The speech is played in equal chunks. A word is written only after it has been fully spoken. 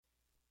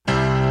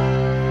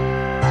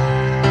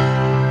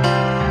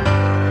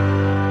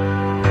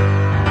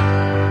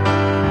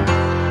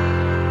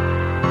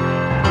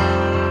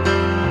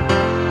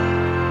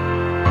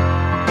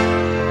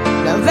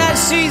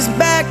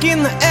stuck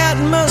in the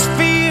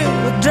atmosphere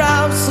with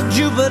drops of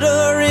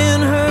Jupiter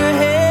in her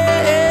head.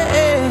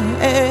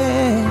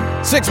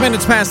 6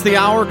 minutes past the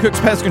hour. Cook's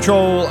Pest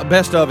Control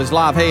Best Of is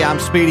live. Hey, I'm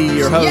Speedy,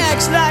 your host.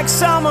 Acts like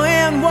summer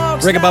and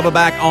walks Rick and Bubba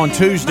back on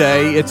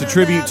Tuesday. It's a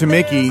tribute to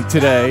Mickey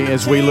today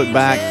as we look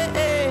back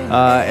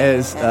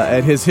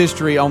at his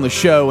history on the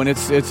show, and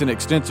it's an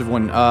extensive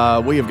one.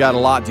 We have got a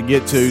lot to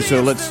get to,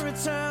 so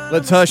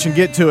let's hush and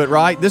get to it.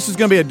 Right, this is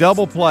going to be a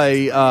double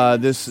play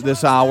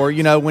this hour.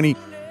 You know, when he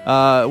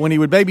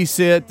would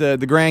babysit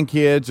the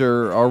grandkids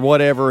or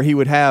whatever, he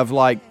would have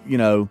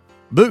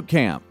boot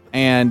camp,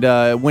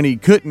 and when he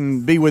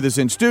couldn't be with us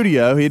in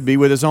studio, he'd be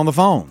with us on the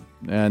phone.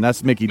 And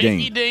that's Mickey Dean.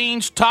 Mickey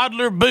Dean's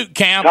Toddler Boot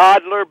Camp.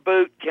 Toddler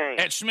Boot Camp.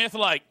 At Smith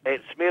Lake. At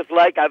Smith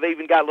Lake. I've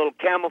even got little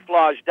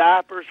camouflage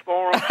diapers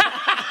for them.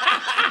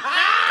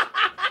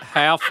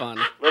 How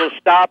funny. Little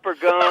stopper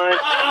gun.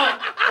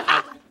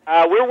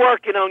 We're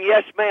working on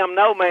yes, ma'am,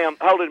 no, ma'am.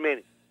 Hold it a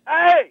minute.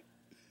 Hey,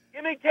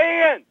 give me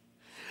 10.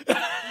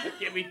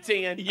 Give me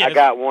 10. Yes. I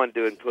got one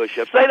doing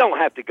push-ups. They don't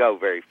have to go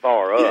very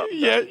far up.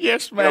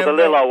 Yes, ma'am. You know, the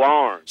little old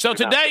arms. So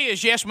today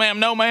is yes, ma'am,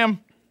 no,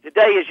 ma'am?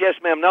 Today is yes,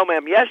 ma'am, no,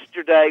 ma'am.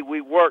 Yesterday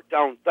we worked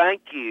on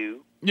thank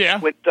you. Yeah.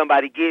 When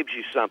somebody gives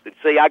you something.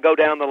 See, I go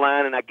down the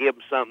line and I give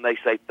them something, they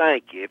say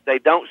thank you. If they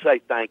don't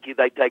say thank you,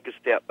 they take a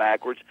step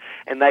backwards,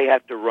 and they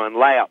have to run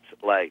laps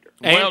later.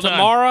 And well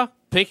tomorrow,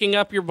 picking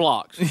up your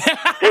blocks.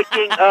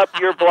 Picking up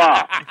your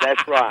blocks,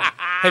 that's right.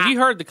 Have you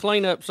heard the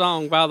cleanup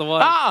song, by the way?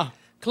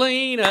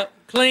 Clean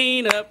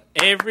up,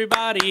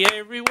 everybody,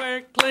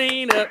 everywhere,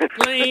 clean up,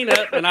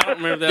 and I don't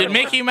remember that. Did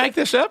Mickey make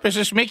this up? Is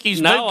this Mickey's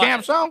boot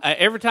camp song?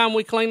 Every time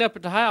we clean up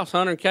at the house,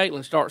 Hunter and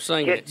Caitlin start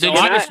singing it. So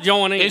I just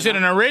join in. Is it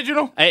an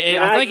original?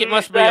 I think it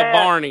must be a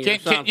Barney or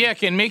something.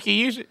 Can Mickey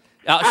use it?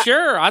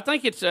 Sure, I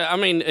think it's.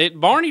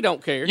 Barney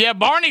don't care. Yeah,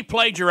 Barney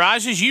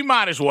plagiarizes. You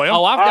might as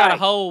well. Oh, I've got a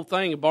whole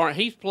thing of Barney.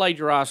 He's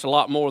plagiarized a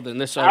lot more than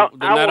this.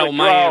 That old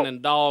man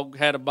and dog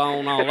had a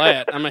bone. All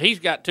that. I mean, he's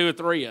got 2 or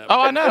 3 of them.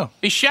 Oh, I know.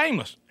 He's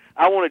shameless.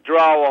 I want to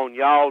draw on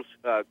y'all's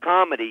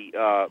comedy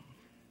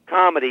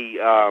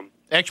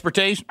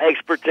expertise,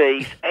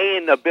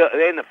 and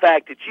the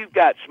fact that you've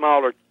got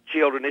smaller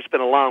children. It's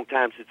been a long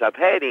time since I've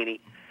had any.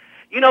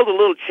 You know the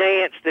little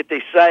chants that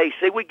they say.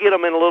 See, we get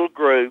them in a little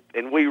group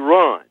and we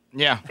run.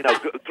 Yeah. You know,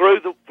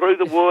 through the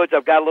woods.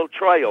 I've got a little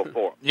trail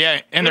for them.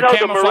 Yeah, and you they're know,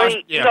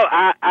 camouflaged. The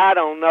Marine, I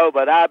don't know,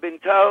 but I've been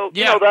told.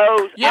 Yeah. You know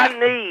those. Yeah.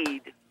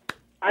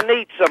 I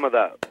need some of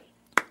those.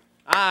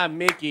 I'm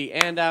Mickey,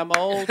 and I'm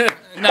old.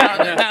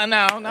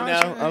 No.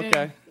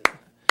 Okay.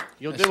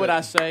 You'll do what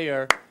I say,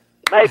 or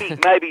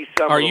maybe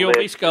some. Or you'll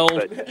be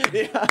scolded.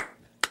 Yeah.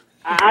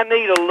 I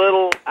need a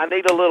little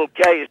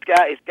case.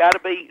 It's got to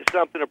be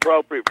something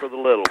appropriate for the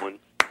little one,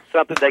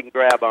 something they can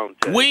grab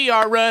onto. We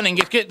are running.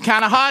 It's getting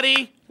kind of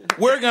hotty.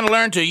 We're going to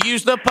learn to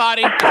use the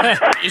potty.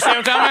 You see what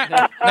I'm talking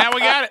about? Now we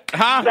got it,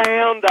 huh?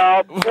 Sound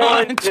off.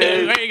 1, 2.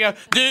 There you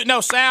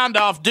go. Sound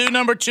off. Do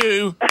number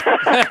 2.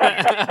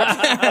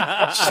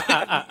 Yeah,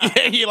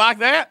 you like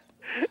that?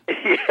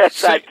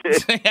 Yes, I do.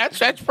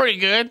 That's pretty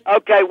good.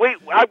 Okay,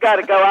 I've got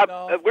to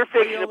go. We're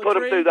fixing to put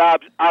them through the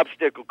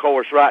obstacle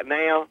course right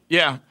now.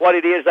 Yeah. What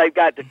it is, they've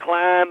got to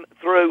climb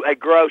through a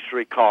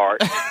grocery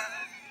cart.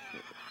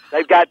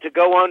 They've got to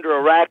go under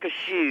a rack of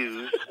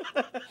shoes.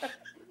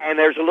 And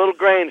there's a little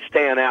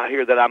grandstand out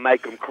here that I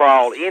make them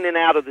crawl in and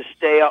out of the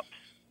steps.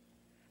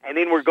 And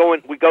then we go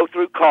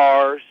through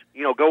cars,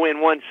 go in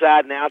one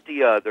side and out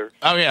the other.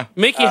 Oh, yeah.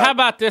 Mickey, how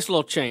about this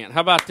little chant?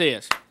 How about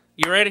this?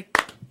 You ready?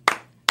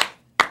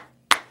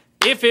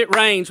 If it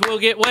rains, we'll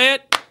get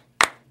wet.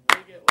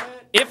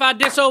 If I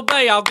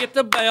disobey, I'll get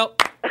the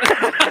belt.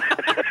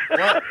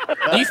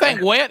 Do you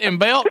think wet and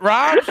belt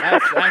rhymes?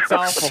 That's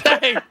awful.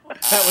 That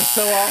was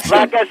so awful.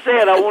 Like I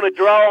said, I want to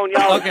draw on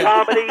y'all's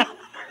comedy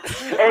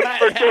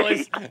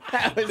expertise.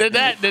 Did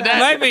that?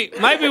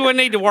 Maybe we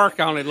need to work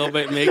on it a little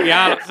bit, Mickey.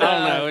 I don't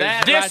know.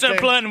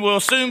 Discipline will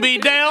soon be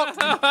dealt.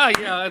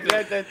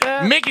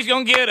 Mickey's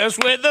gonna get us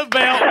with the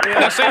belt.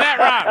 Now say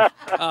that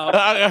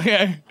right.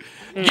 Okay.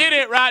 Get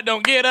it right,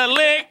 don't get a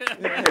lick.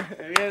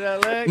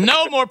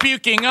 No more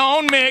puking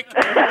on Mick.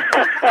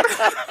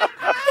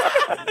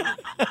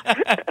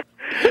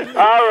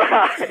 All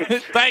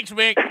right. Thanks,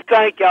 Mick.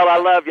 Thank y'all. I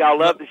love y'all.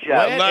 Love the show.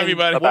 Love you,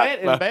 buddy.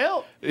 Wet and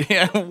belt?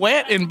 Yeah,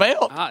 wet and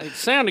belt. It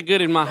sounded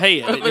good in my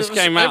head. It just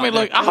came out. Let me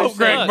look. I hope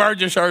Greg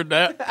Burgess heard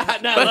that.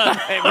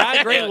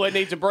 Ryan Greenwood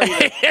needs to breathe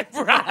it.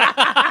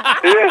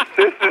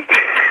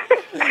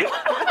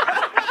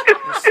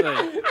 Let's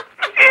see.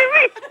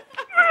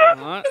 All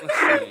right, let's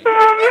see.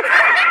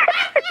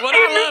 What I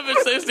love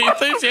is the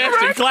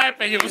enthusiastic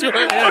clapping. It was going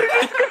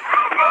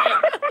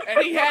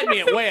And he had me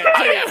at wet, too.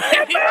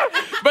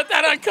 But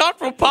that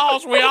uncomfortable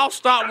pause, we all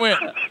stopped and went,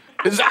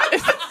 is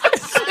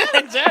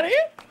that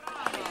it?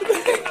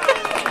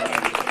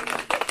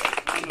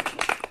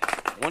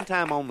 One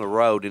time on the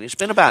road, and it's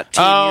been about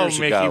 10 years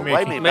ago. Mickey.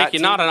 Wait a minute, Mickey,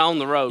 not an on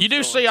the road. You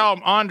do see all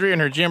Andre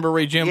and her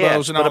Jimboree Jimbos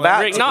yes, and all but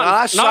that. Rick,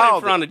 not saw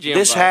in front of Jimbo.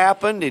 This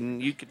happened,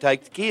 and you could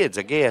take the kids,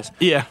 I guess.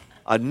 Yeah.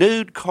 A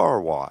nude car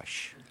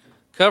wash.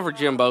 Cover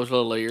Jimbo's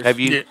little ears. Have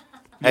you?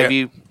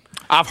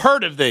 I've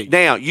heard of these.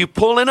 Now, you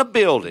pull in a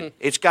building.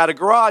 It's got a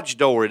garage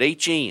door at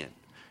each end.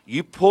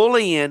 You pull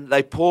in,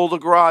 they pull the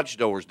garage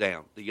doors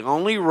down. The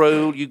only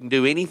rule, you can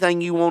do anything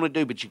you want to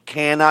do, but you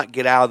cannot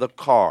get out of the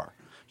car.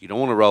 You don't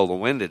want to roll the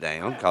window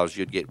down because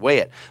you'd get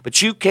wet.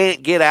 But you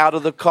can't get out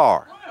of the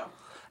car.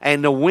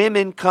 And the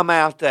women come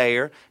out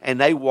there, and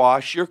they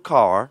wash your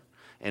car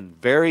in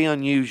very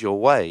unusual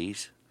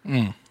ways.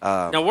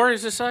 Now, where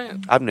is this at?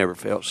 I've never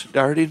felt so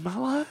dirty in my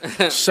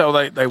life. So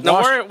they Now,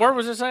 wash where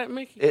was this at,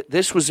 Mickey?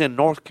 This was in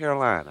North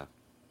Carolina.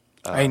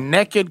 a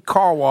naked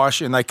car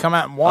wash, and they come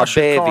out and wash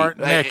your car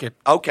naked.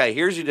 Okay,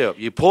 here's the deal.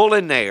 You pull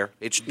in there.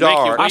 It's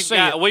dark.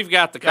 Mickey, we've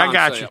got the concept.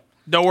 I got you.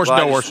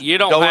 Doors. You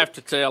don't have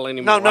to tell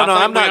anymore. No.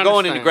 I'm not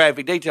going into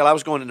graphic detail. I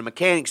was going into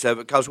mechanics of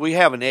it because we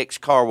have an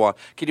ex-car wash.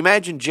 Can you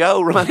imagine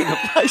Joe running a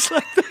place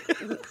like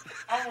that?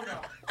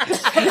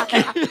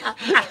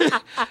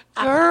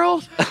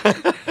 Girls.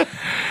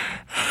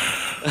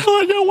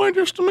 Oh, y'all wait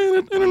just a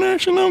minute.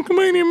 International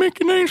comedian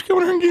Mickey Name's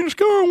coming here and get his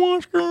car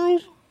washed,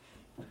 girls.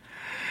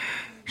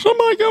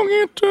 Somebody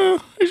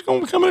he's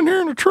gonna come in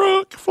here in a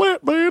truck, a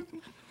flatbed.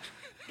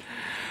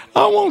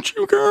 I want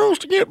you girls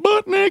to get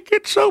butt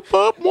naked, soap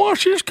up, and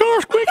wash his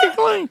car quick and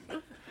clean.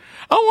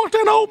 I want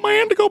that old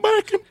man to go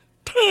back in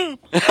time.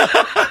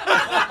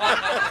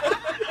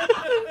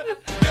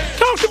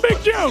 Talk to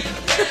Big Joe.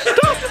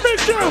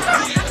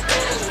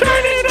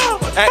 Turn it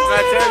up. That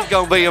right there is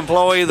going to be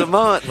Employee of the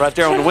Month right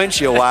there on the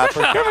windshield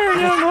wiper. Come here,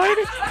 young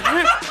lady.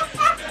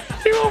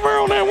 You over there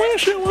on that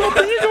windshield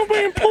wiper, you're going to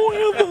be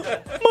Employee of the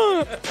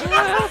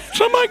Month.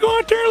 Somebody go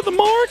out there to the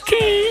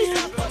marquee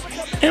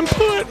and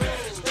put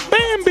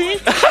Bambi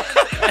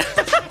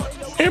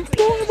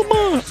Employee of the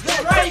Month.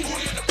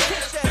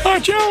 All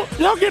right,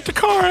 y'all get the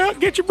car out,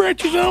 get your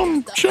britches on,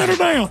 and shut her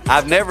down.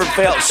 I've never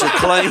felt so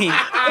clean.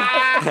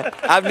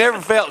 I've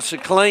never felt so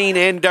clean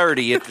and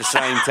dirty at the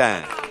same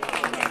time.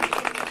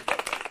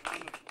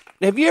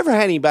 Have you ever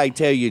had anybody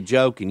tell you a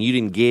joke and you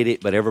didn't get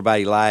it, but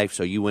everybody laughed,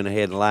 so you went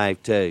ahead and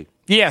laughed too?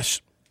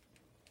 Yes.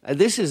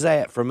 This is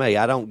that for me.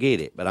 I don't get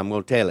it, but I'm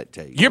going to tell it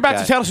to you. You're about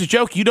to tell us a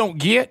joke you don't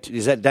get?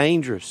 Is that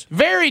dangerous?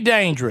 Very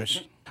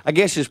dangerous. I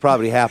guess it's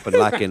probably happened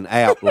like in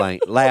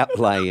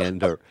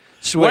Lapland or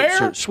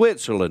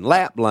Switzerland,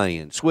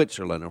 Lapland,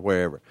 Switzerland, or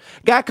wherever.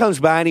 Guy comes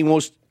by and he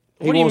wants.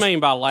 What do you mean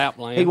by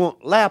Lapland? He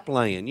wants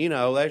Lapland. You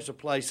know, there's a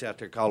place out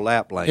there called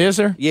Lapland. Is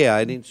there? Yeah,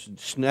 and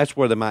that's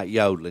where the Mike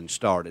yodeling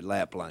started,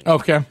 Lapland.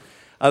 Okay.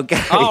 I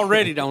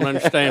already don't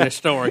understand this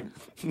story.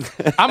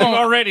 I'm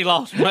already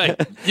lost, mate.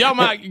 Y'all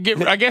might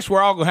get. I guess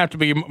we're all gonna have to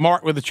be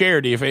marked with a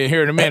charity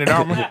here in a minute,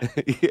 aren't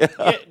we?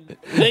 Yeah.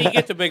 You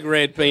get the big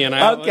red pen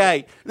out.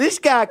 Okay, this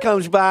guy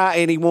comes by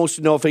and he wants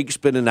to know if he can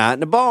spend the night in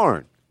the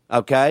barn.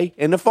 Okay,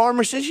 and the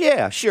farmer says,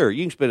 "Yeah, sure,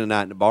 you can spend the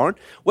night in the barn."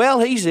 Well,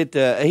 he's at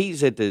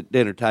the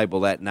dinner table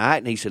that night,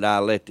 and he said,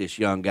 "I'll let this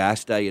young guy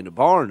stay in the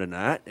barn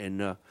tonight."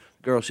 And the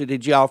girl said,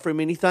 "Did you offer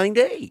him anything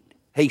to eat?"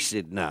 He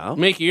said, "No."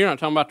 Mickey, you're not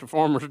talking about the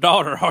farmer's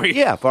daughter, are you?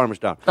 Yeah, farmer's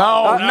daughter.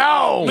 Oh,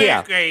 no,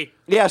 Mickey.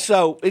 Yeah,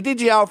 so did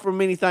you offer him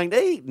anything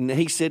to eat? And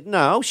he said,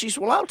 "No." She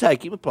said, "Well, I'll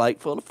take him a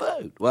plate full of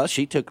food." Well,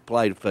 she took a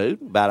plate of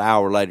food. About an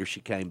hour later,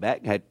 she came back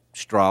and had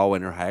straw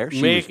in her hair.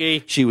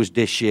 She was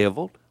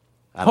disheveled.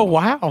 Oh,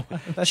 wow.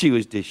 She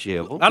was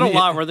disheveled. I don't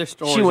like where this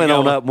story She went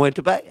on up and went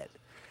to bed.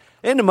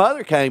 And the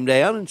mother came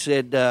down and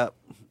said,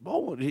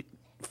 "Boy,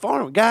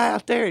 farmer guy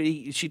out there,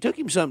 she took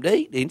him something to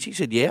eat." And she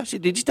said, "Yeah." I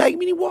said, "Did you take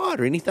him any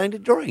water, anything to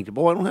drink?" The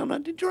boy don't have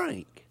nothing to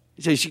drink.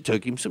 He said she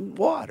took him some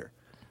water.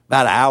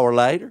 About an hour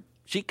later,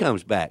 she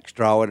comes back,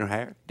 straw in her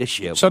hair,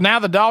 disheveled. So now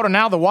the daughter,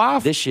 now the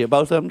wife? Both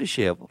of them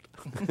disheveled.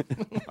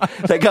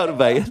 They go to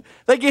bed.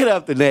 They get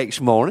up the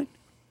next morning.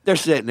 They're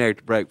sitting there at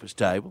the breakfast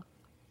table.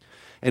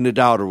 And the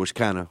daughter was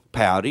kind of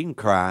pouting and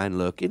crying,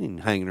 looking and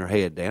hanging her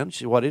head down.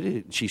 She said, "What is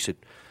it?" And she said,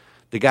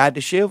 "The guy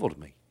disheveled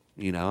me.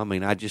 You know, I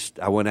mean,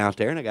 I went out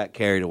there and I got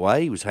carried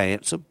away. He was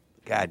handsome."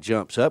 The guy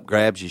jumps up,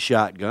 grabs his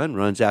shotgun,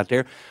 runs out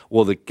there.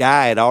 Well, the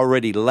guy had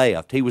already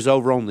left. He was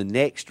over on the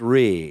next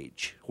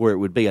ridge where it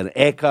would be an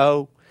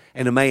echo.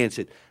 And the man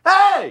said,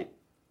 "Hey,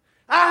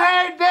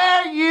 how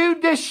dare you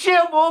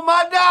dishevel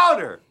my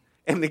daughter?"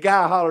 And the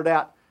guy hollered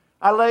out,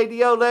 "I laid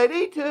the old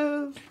lady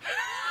too."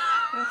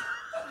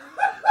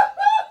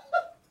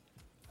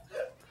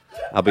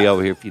 I'll be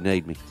over here if you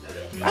need me.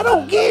 I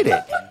don't get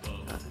it.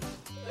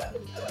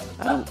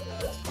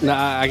 No,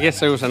 I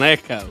guess there was an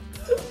echo.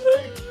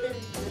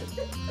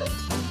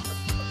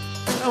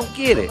 I don't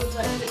get it.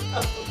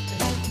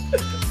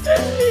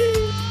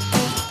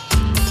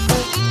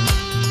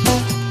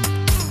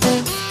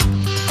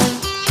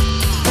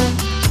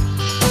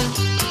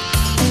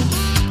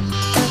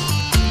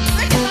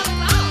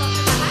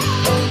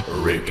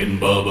 Rick and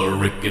Bubba,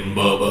 Rick and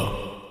Bubba.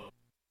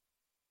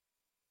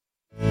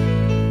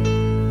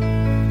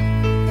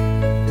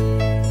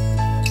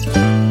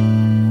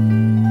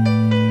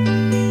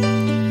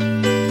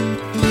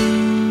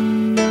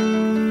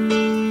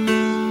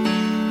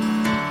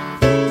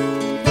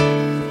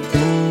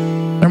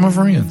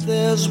 Friends.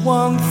 There's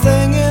one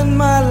thing in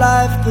my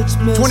life that's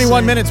missing.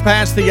 21 minutes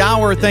past the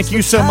hour. Thank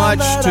you so much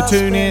to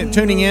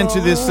tuning in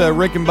to this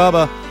Rick and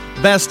Bubba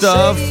Best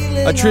of,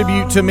 a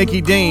tribute to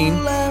Mickey Dean.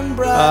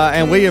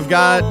 And we've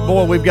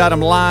got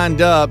him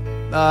lined up.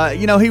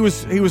 He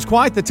was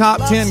quite the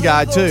top 10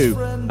 guy, too.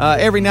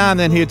 Every now and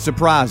then he'd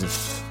surprise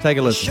us. Take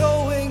a listen.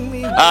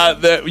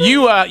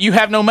 You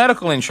have no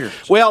medical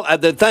insurance. Well,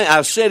 the thing,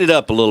 I've set it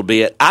up a little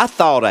bit. I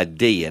thought I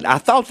did. I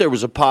thought there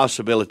was a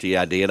possibility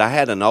I did. I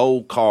had an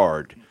old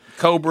card.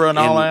 Cobra and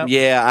all that?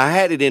 Yeah, I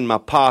had it in my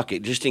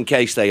pocket just in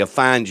case they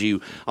find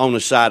you on the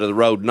side of the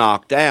road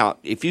knocked out.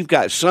 If you've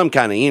got some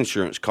kind of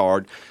insurance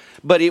card,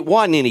 but it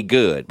wasn't any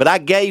good. But I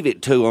gave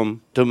it to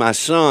my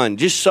son,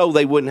 just so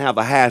they wouldn't have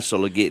a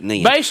hassle of getting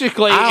in.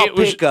 Basically, I'll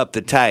pick up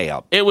the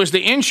tab. It was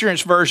the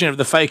insurance version of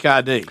the fake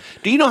ID.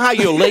 Do you know how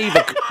you'll leave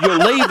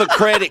a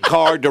credit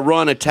card to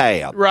run a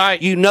tab?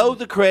 Right. You know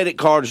the credit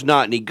card's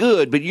not any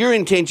good, but your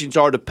intentions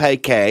are to pay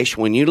cash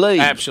when you leave.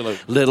 Absolutely.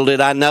 Little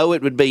did I know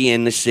it would be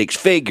in the six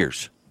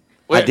figures.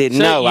 I didn't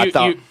know. I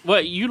thought.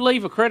 You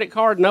leave a credit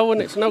card knowing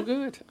it's no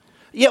good?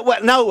 Yeah,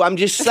 well, no, I'm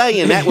just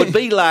saying that would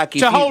be like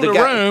if hold the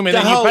room and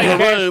then you pay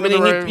cash for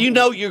the room. You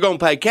know you're going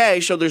to pay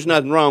cash, so there's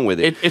nothing wrong with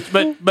it.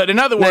 But in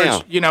other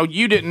words,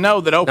 you didn't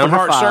know that open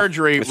heart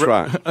surgery. That's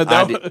right.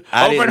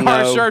 Open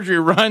heart surgery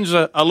runs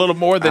a little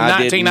more than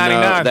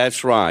 $19.99.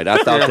 That's right.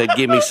 I thought they'd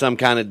give me some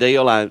kind of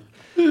deal.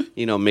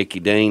 Mickey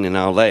Dean and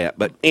all that.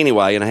 But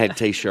anyway, and I had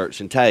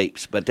T-shirts and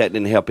tapes, but that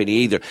didn't help any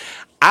either.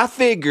 I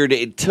figured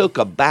it took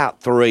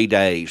about 3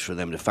 days for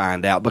them to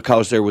find out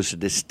because there was a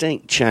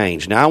distinct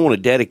change. Now, I want to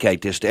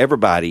dedicate this to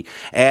everybody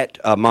at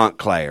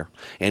Montclair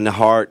and the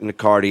heart and the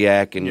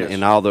cardiac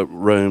and all the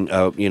room,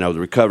 the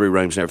recovery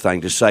rooms and everything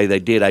to say they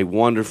did a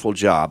wonderful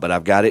job. But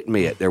I've got to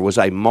admit, there was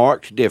a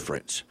marked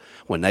difference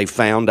when they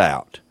found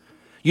out.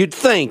 You'd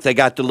think they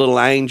got the little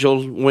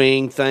angel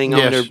wing thing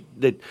on there,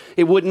 that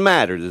it wouldn't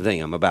matter to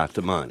them about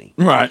the money.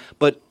 Right.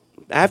 But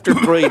after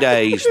 3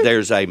 days,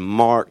 there's a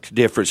marked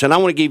difference. And I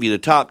want to give you the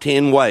top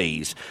 10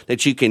 ways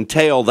that you can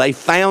tell they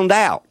found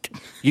out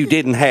you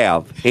didn't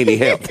have any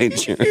health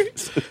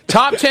insurance.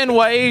 Top 10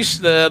 ways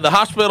the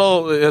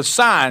hospital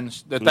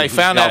signs that they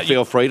found out.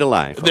 Feel free to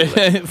laugh.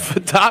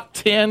 Top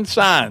 10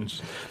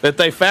 signs that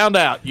they found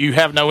out you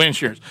have no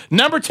insurance.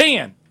 Number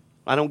 10.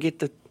 I don't get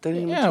the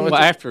thing. Yeah,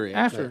 after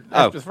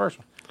the first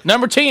one.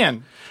 Number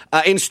 10.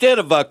 Instead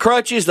of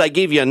crutches, they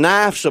give you a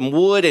knife, some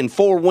wood, and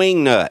 4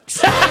 wing nuts.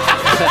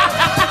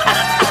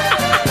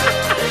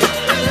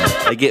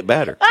 They get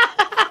better.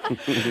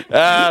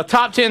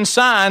 Top 10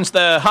 signs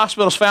the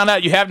hospitals found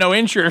out you have no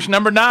insurance.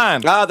 Number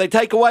 9. They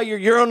take away your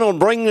urinal and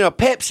bring you a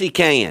Pepsi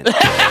can.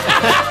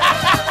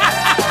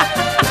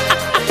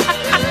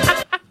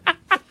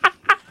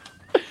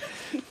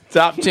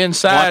 Top 10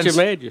 signs. Watch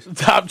your edges.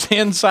 Top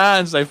 10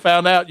 signs they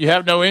found out you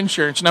have no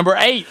insurance. Number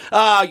 8.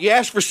 You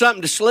ask for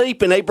something to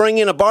sleep and they bring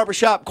in a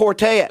barbershop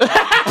quartet.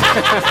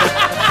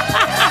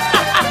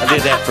 I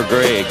did that for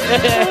Greg.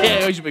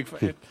 Yeah, he's a big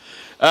fan.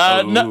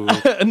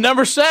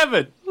 Number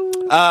 7.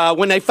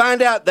 When you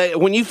find out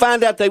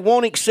they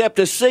won't accept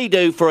a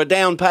Sea-Doo for a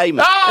down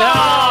payment.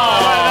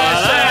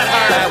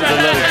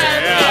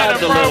 That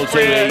was a little too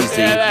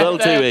easy. A little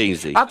too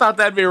easy. I thought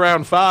that'd be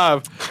around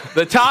 5.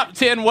 The top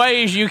 10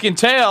 ways you can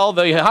tell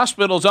the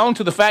hospital's on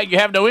to the fact you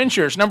have no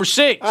insurance. Number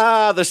 6.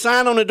 The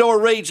sign on the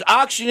door reads,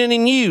 "Oxygen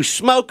in use.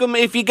 Smoke them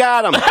if you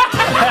got them."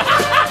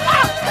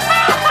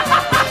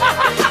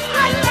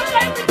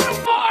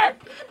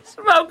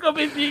 Smoke them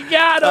if you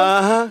got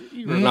them.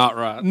 You're not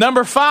right.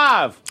 Number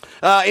 5.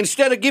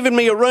 Instead of giving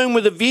me a room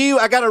with a view,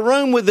 I got a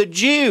room with a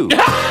Jew.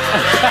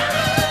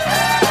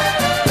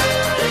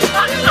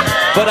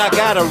 But I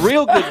got a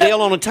real good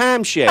deal on a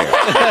timeshare.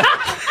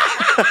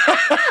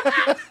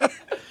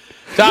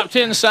 Top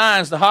 10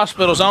 signs the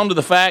hospital's on to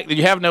the fact that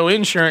you have no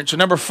insurance.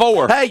 Number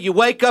 4. Hey, you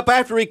wake up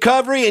after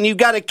recovery and you've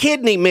got a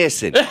kidney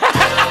missing. See,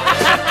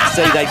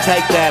 they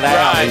take that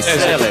out and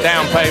sell it.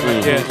 Down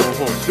payment.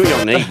 We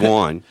don't need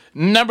one.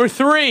 Number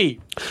 3.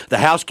 The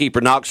housekeeper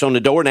knocks on the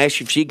door and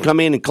asks if she can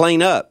come in and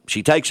clean up.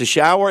 She takes a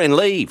shower and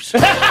leaves.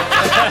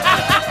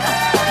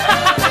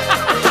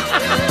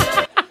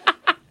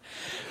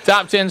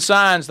 Top 10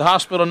 signs the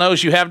hospital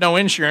knows you have no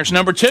insurance.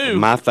 Number 2.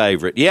 My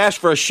favorite. You ask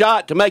for a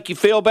shot to make you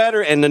feel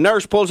better, and the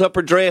nurse pulls up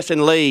her dress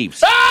and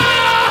leaves.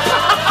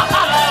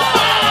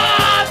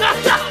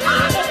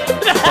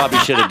 Probably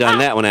should have done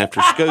that one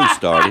after school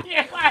started.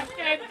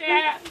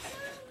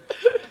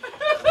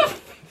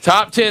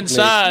 Top 10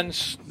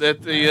 signs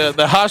that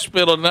the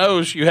hospital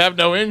knows you have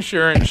no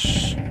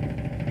insurance.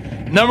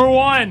 Number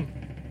 1.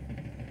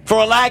 For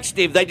a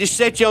laxative, they just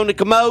set you on the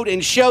commode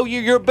and show you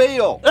your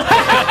bill. Hey,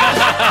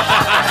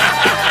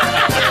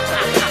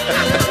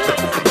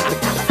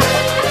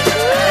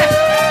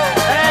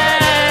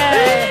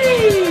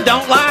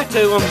 don't lie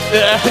to them.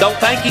 Don't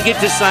think you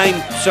get the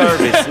same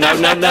service. No.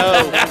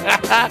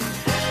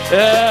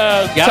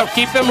 Gotta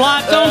keep them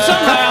lights on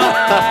somehow.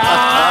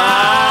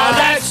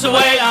 That's the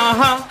way,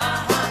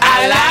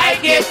 I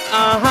like it,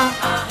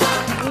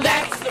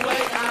 That's the way,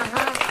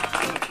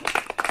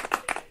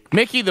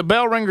 Mickey, the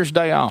bell ringer's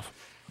day off.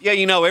 Yeah,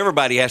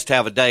 everybody has to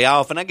have a day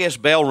off, and I guess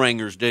bell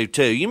ringers do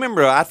too. You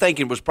remember, I think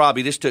it was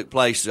probably, this took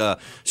place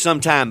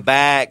sometime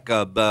back,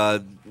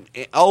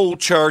 old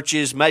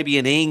churches, maybe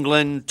in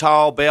England,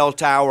 tall bell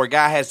tower, a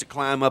guy has to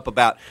climb up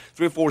about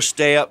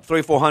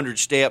 300-400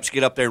 steps,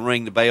 get up there and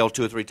ring the bell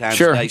 2 or 3 times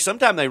a day.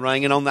 Sometimes they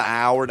ring it on the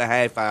hour and a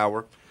half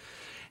hour.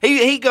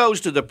 He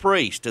goes to the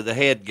priest, to the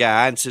head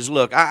guy, and says,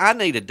 look, I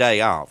need a day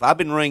off. I've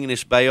been ringing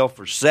this bell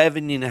for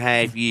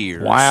 7.5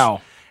 years.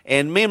 Wow.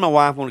 And me and my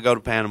wife want to go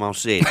to Panama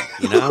City,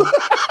 you know?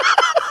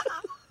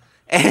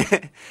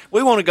 And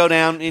we want to go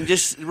down and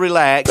just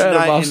relax.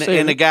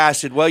 And the guy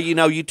said, well, you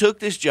know, you took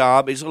this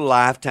job. It's a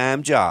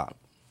lifetime job.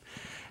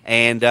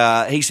 And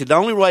he said, the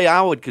only way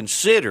I would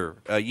consider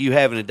you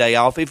having a day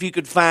off if you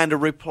could find a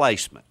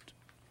replacement.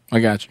 I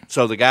got you.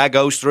 So the guy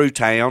goes through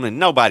town, and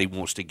nobody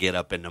wants to get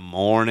up in the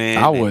morning.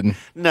 I wouldn't.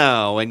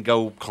 No, and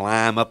go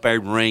climb up there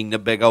and ring the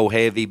big old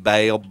heavy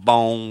bell,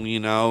 boom,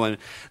 you know. And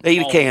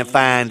he can't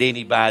find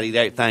anybody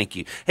there. Thank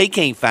you. He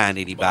can't find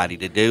anybody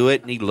to do it,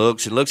 and he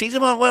looks and looks. He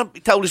said, well, he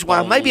told his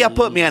wife, maybe I'll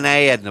put me an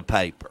ad in the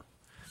paper.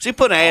 So he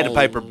put an ad in the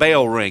paper,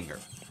 bell ringer.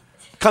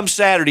 Come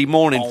Saturday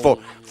morning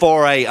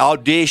for a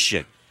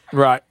audition.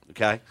 Right.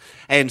 Okay.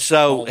 And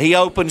so he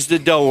opens the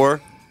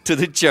door to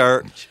the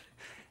church,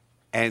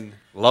 and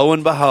lo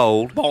and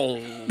behold,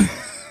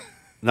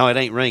 no, it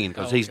ain't ringing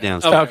because he's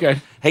downstairs.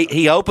 Okay.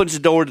 He opens the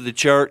door to the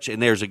church,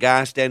 and there's a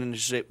guy standing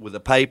with a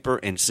paper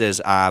and says,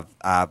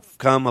 I've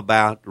come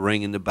about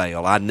ringing the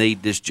bell. I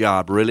need this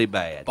job really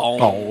bad.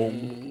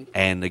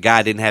 And the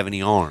guy didn't have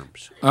any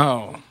arms.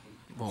 Oh.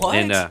 What?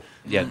 And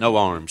no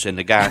arms. And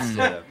the guy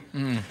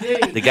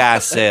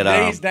said,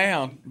 D's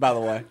down, by the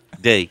way.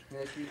 D.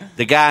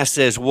 The guy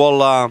says,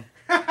 well,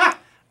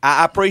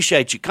 I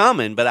appreciate you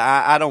coming, but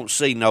I don't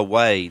see no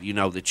way, you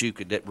know, that you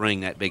could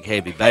ring that big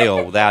heavy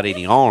bell without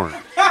any arm.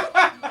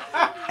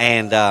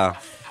 And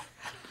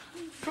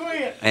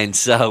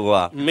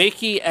so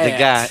Mickey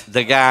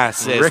the guy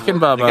says, Rick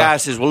and Bubba. The guy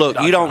says, well, look,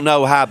 you don't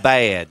know how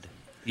bad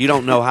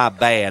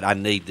I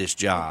need this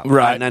job.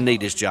 Right. I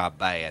need this job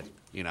bad.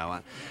 You know,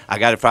 I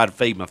got to try to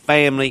feed my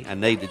family. I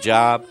need the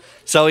job.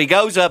 So he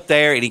goes up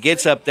there, and he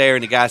gets up there,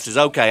 and the guy says,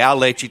 okay, I'll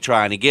let you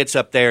try. And he gets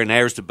up there, and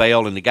there's the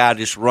bell, and the guy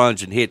just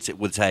runs and hits it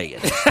with his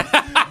head.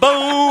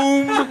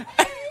 Boom!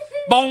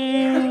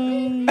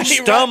 Boom!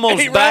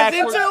 Stumbles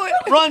backwards.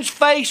 Runs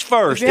face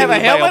first. Does he have a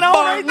helmet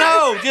on?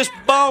 No, just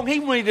boom. He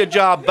wanted the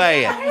job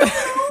bad.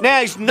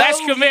 Now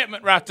That's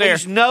commitment right there.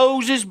 His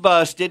nose is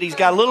busted. He's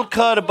got a little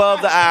cut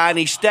above the eye, and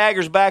he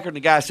staggers backward, and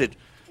the guy said,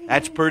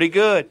 that's pretty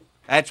good.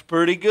 That's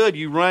pretty good.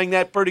 You rang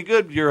that pretty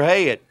good with your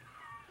head.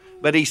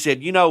 But he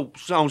said, you know,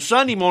 on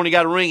Sunday morning, you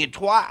got to ring it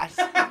twice.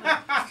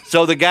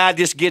 So the guy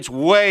just gets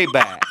way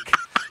back.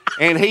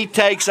 And he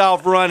takes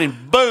off running,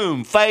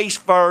 boom, face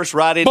first,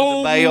 right into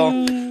the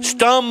bell.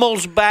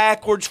 Stumbles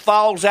backwards,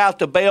 falls out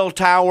the bell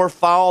tower,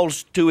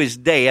 falls to his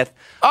death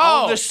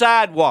on the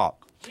sidewalk.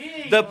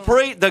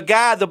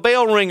 The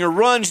bell ringer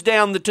runs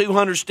down the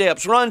 200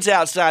 steps, runs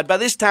outside. By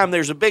this time,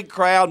 there's a big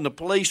crowd, and the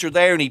police are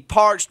there, and he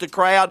parts the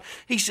crowd.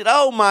 He said,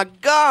 oh, my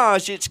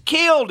gosh, it's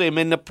killed him.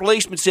 And the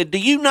policeman said, do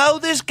you know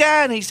this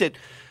guy? And he said,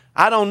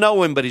 I don't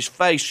know him, but his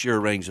face sure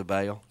rings a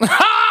bell. Oh,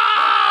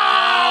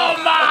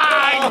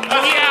 my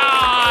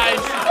gosh!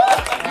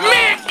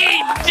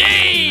 Mickey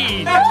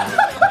Dean!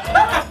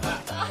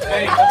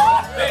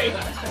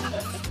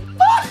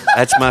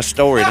 That's my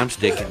story, and I'm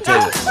sticking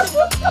to it.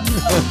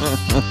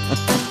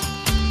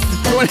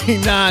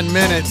 29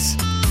 minutes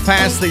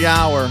past the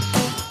hour.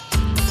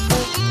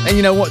 And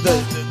you know what?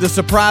 The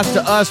surprise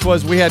to us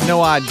was we had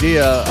no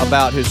idea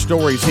about his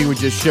stories. He would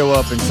just show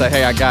up and say,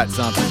 hey, I got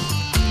something.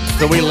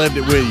 So we lived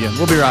it with you.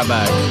 We'll be right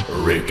back.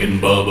 Rick and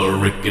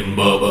Bubba, Rick and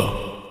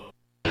Bubba.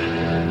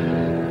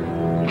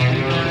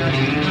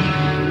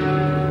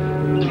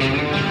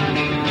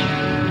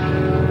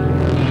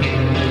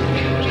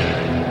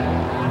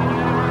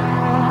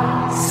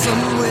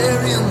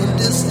 Somewhere in the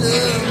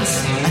distance,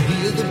 I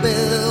hear the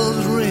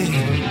bells ring.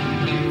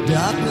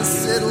 Darkness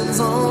settles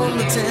on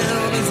the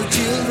town as the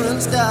children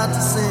start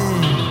to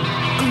sing.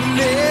 And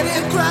the lady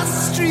across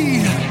the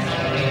street,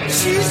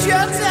 she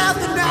shuts out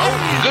the night.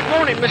 Oh, good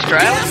morning, Mr.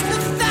 Allen. Just the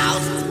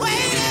thousands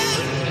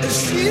waiting as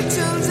she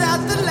turns out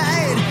the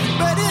light.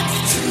 But it's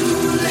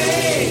too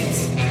late,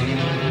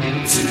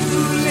 too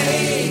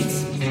late.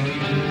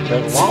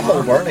 Then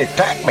Womble he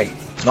attacked me,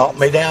 knocked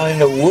me down in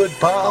the wood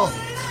pile,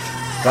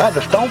 tried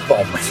to stomp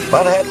on me. If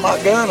I'd had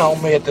my gun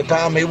on me at the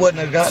time, he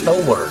wouldn't have gotten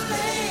over it.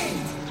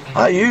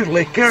 I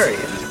usually carry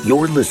it.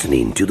 You're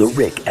listening to The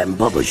Rick and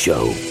Bubba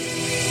Show.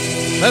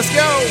 Let's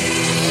go.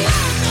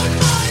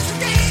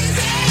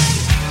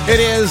 It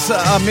is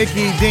a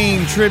Mickey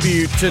Dean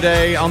tribute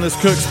today on this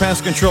Cook's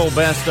Pest Control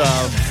Best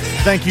Of.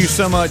 Thank you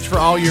so much for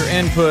all your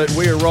input.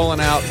 We are rolling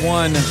out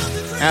one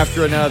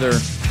after another.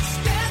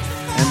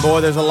 And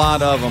boy, there's a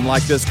lot of them,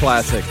 like this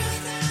classic.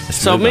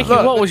 So, Mickey,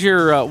 what was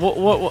your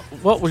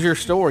what was your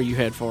story you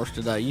had for us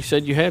today? You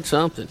said you had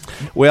something.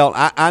 Well,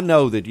 I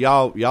know that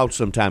y'all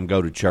sometimes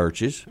go to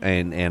churches,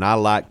 and I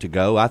like to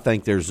go. I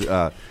think there's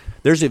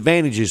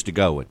advantages to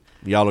going.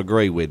 Y'all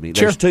agree with me?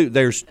 Sure.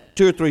 There's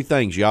two or three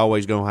things you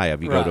always gonna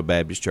have. You go to a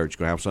Baptist church, you're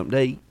gonna have something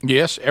to eat.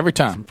 Yes, every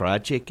time. Some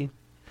fried chicken.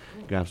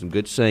 You're gonna have some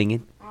good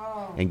singing.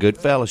 and good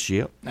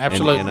fellowship.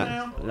 Absolutely.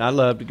 And I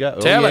love to go.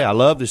 Tell it. I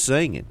love the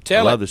singing.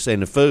 Tell I love it. the singing.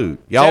 The food.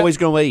 You always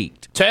going to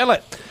eat. Tell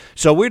it.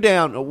 So we're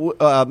down.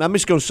 I'm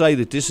just going to say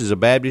that this is a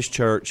Baptist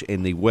church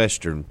in the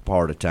western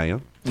part of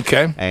town.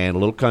 Okay. And a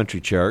little country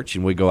church,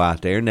 and we go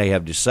out there, and they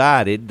have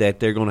decided that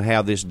they're going to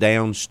have this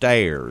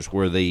downstairs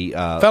where the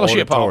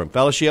Fellowship Hall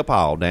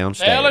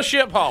downstairs.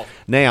 Fellowship Hall.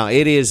 Now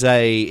it is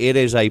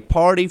a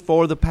party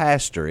for the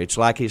pastor. It's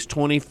like his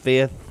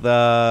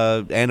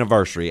 25th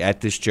anniversary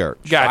at this church.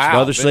 Gotcha. Wow,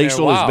 Brother been there a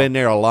Cecil has while. been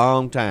there a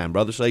long time.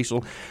 Brother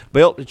Cecil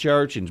built the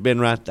church and's been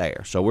right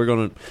there.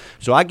 So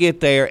So I get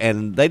there,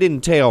 and they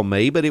didn't tell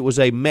me, but it was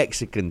a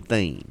Mexican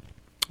theme.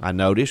 I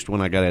noticed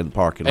when I got in the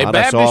parking lot. A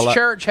Baptist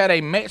church had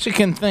a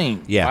Mexican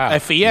theme. Yeah. Wow. A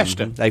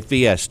fiesta. A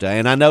fiesta.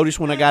 And I noticed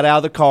when I got out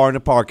of the car in the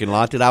parking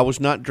lot that I was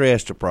not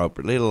dressed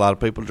appropriately. A lot of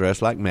people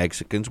dressed like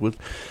Mexicans with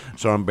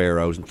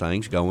sombreros and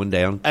things going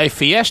down. A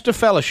fiesta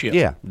fellowship.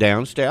 Yeah,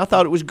 downstairs. I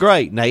thought it was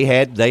great. And they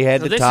had the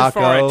This tacos. is for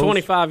our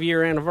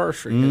 25-year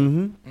anniversary.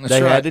 Mm-hmm. That's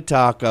They right. had the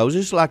tacos.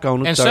 It's like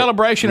on the In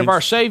celebration of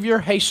our Savior,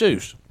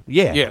 Jesus.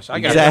 Yeah. Yes, I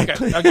got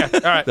exactly. it. Okay.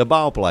 All right. The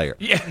ball player.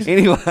 Yes.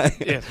 Anyway.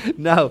 Yes.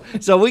 No.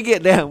 So we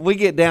get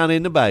down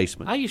in the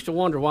basement. I used to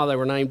wonder why they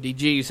were named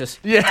Jesus.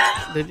 Yeah.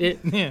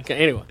 Yeah. Okay,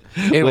 anyway.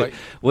 Anyway,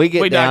 we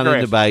get down in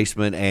digress. the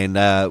basement, and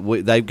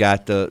they've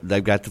got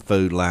the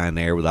food line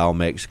there with all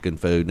Mexican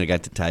food, and they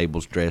got the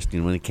tables dressed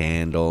in with the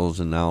candles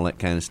and all that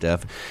kind of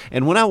stuff.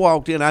 And when I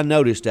walked in, I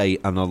noticed an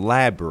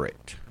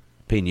elaborate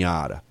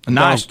pinata, A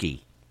nice-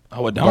 donkey,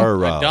 Oh, a donkey.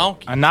 burro, A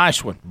donkey. A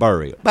nice one.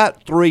 burial,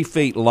 about 3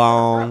 feet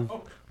long,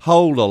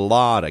 hold a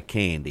lot of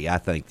candy. I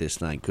think this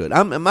thing could.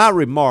 I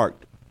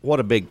remarked, what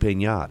a big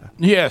pinata.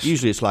 Yes.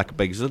 Usually it's like as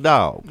big as a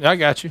dog. I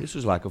got you. This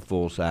is like a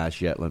full-size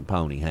Shetland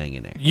pony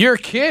hanging there. You're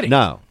kidding.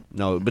 No,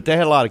 but they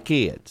had a lot of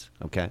kids,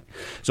 okay?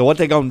 So what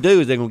they're going to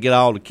do is they're going to get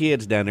all the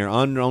kids down there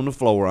on the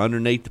floor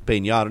underneath the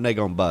pinata, and they're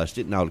going to bust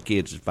it, and all the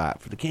kids will fight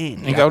for the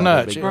candy. And go I thought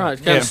nuts. that'd be Right,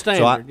 it's great. kind of So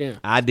standard, yeah.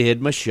 I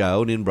did my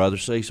show, and then Brother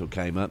Cecil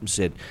came up and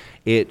said,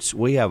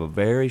 we have a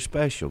very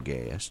special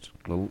guest,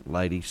 little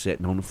lady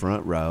sitting on the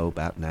front row,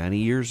 about 90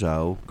 years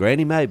old,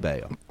 Granny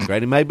Maybell.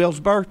 Granny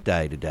Maybell's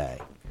birthday today.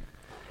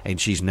 And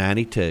she's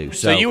 92.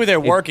 So you were there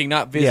working,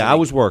 not visiting. Yeah, I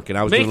was working.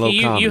 I was doing a Mickey,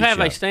 little comedy you have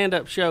show. a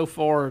stand-up show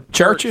for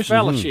Churches? church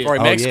fellowship. for a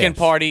Oh, Mexican yes.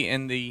 party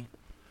in the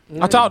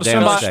I talked to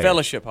somebody. Downstairs.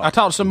 Fellowship Hall. I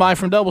talked to somebody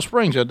from Double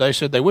Springs the other day.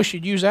 Said they wish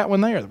you'd use that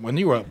one there when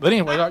you were up. But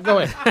anyway, go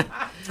ahead.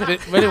 but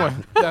anyway,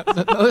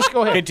 let's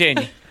go ahead.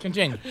 Continue.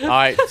 Continue. All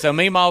right, so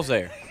Meemaw's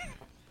there.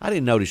 I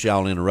didn't notice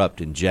y'all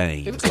interrupting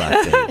James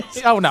like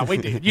that. Oh no, we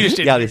did. You just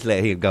didn't. Y'all just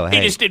let him go He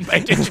ahead. just didn't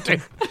pay attention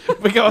to.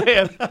 But go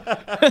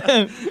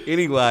ahead.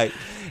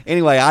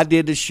 Anyway, I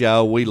did the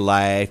show. We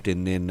laughed,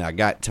 and then I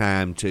got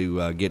time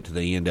to get to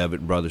the end of it.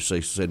 And Brother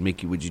Cecil said,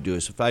 "Mickey, would you do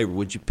us a favor?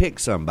 Would you pick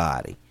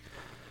somebody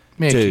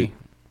Mickey.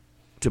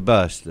 to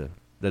bust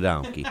the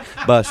donkey,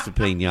 bust the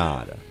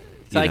pinata?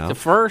 Take the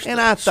first and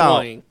I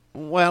thought, swing.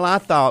 well, I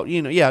thought,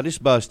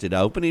 just bust it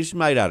open. It's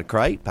made out of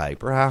crepe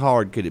paper. How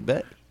hard could it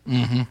be?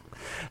 Mm-hmm.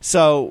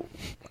 So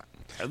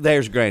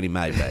there's Granny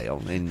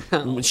Maybell,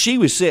 and when she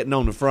was sitting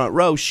on the front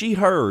row, she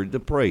heard the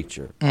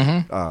preacher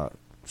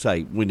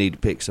say, "We need to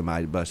pick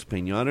somebody to bust a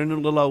pinata," and a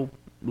little old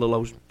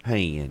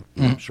hand,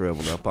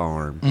 shriveled up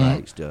arm,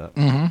 raised up,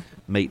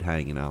 meat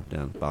hanging off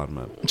down the bottom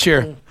of it.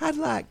 Sure. I'd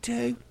like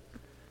to.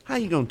 How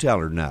you gonna tell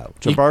her no?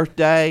 It's her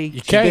birthday.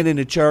 She's can't. been in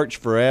the church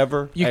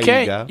forever. You There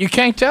can't. You go. You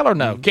can't tell her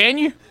no, can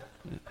you?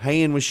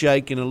 Hand was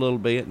shaking a little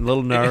bit, and a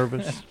little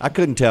nervous. I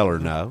couldn't tell her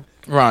no.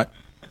 Right.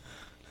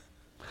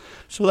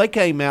 So they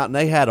came out and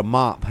they had a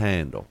mop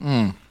handle,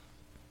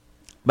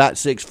 about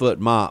 6 foot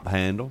mop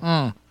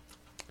handle.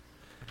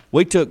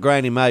 We took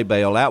Granny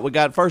Maybell out. We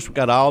got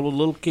all the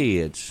little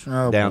kids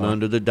down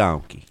under the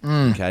donkey.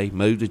 Okay,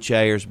 moved the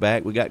chairs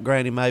back. We got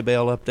Granny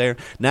Maybell up there.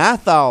 Now I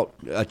thought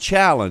a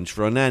challenge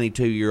for a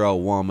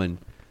 92-year-old woman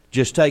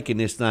just taking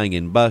this thing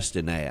and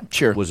busting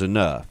that was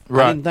enough.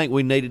 Right. I didn't think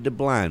we needed to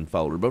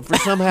blindfold her, but for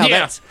somehow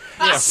that's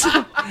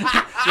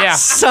Yeah.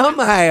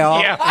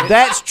 somehow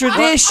that's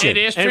tradition. It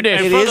is And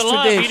tradition. for It is the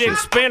love, tradition. you didn't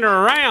spin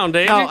her around,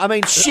 did No, you? I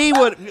mean she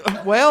would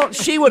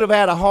have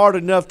had a hard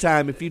enough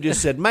time if you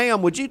just said,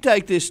 "Ma'am, would you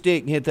take this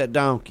stick and hit that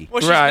donkey?"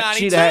 Well, she's Right.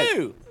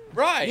 92.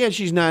 Right. Yeah,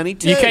 she's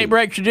 92. You can't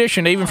break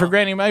tradition even for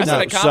Granny Maybell. That's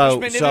an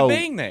accomplishment in it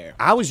being there.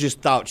 I was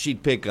just thought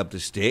she'd pick up the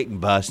stick and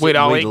bust it. We'd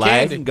all we'd eat laugh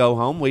candy. and go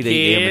home. We'd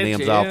eat Kids,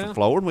 M&Ms off yeah. the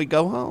floor and we'd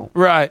go home.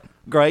 Right.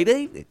 Great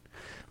evening.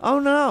 Oh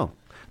no,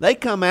 they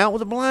come out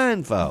with a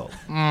blindfold.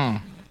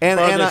 And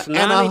For a this hoe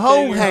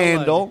 92-year-old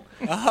handle,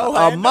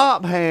 a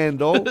mop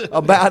handle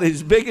about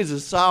as big as a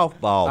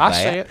softball I bat.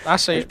 see it. I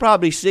see There's it.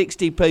 probably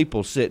 60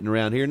 people sitting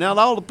around here. Now,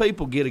 all the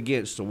people get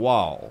against the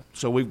wall.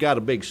 So we've got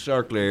a big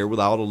circle area with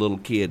all the little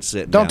kids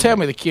sitting Don't down tell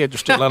there. me the kids are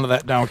still under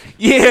that donkey.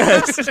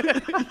 Yes.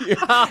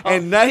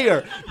 And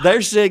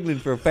they're signaling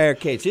for a fair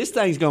catch. This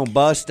thing's going to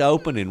bust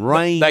open and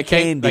rain They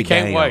can't- candy they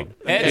can't down. wait.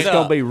 Heads It's going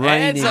up. to be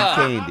raining Heads up.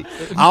 candy.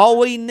 All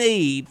we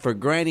need for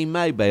Granny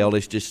Maybell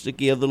is just to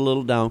give the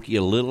little donkey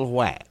a little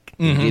whack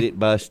and get it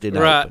busted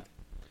Right. open.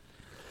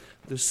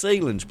 the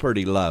ceiling's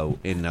pretty low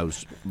in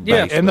those.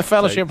 Yeah, in the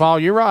fellowship hall.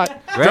 You're right.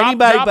 Granny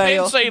drop in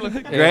Maybell.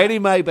 ceiling.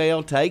 Granny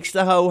Maybell takes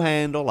the hoe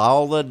handle.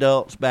 All the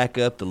adults back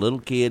up. The little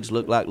kids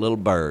look like little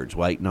birds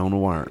waiting on a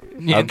worm.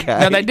 Yeah. Okay.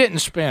 No, they didn't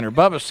spin her.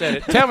 Bubba said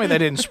it. Tell me they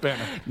didn't spin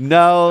her.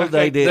 No,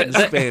 they didn't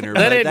spin her.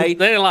 They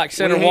didn't like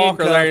set her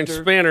walker there and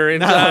spin her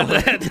inside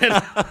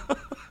that.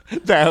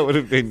 That would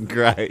have been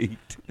great.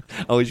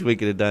 I wish we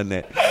could have done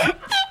that.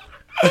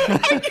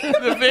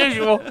 The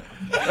visual.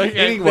 Okay.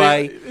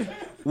 Anyway,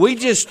 we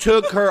just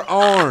took her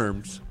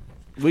arms.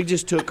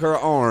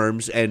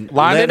 And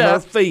let her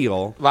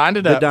feel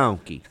the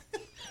donkey.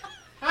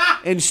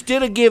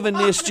 Instead of giving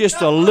this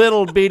just a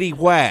little bitty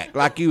whack,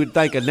 like you would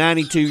think a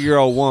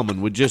 92-year-old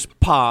woman would just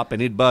pop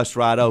and it'd bust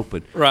right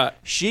open. Right.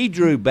 She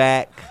drew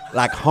back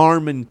like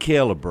Harmon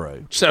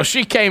Killebrew. So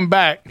she came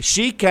back.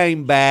 She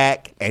came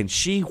back and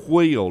she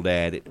wheeled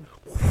at it.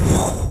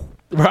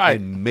 Right.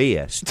 And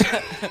missed.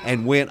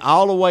 And went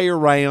all the way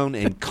around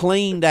and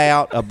cleaned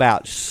out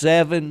about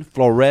 7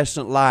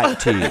 fluorescent light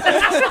tubes.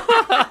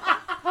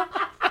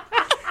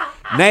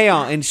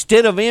 Now,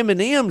 instead of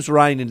M&M's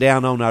raining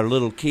down on our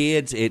little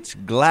kids, it's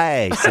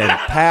glass and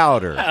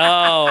powder.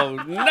 Oh,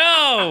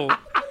 no.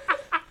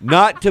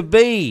 Not to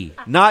be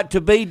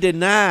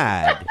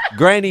denied.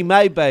 Granny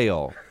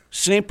Maybell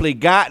simply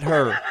got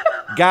her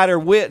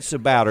wits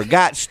about her,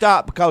 got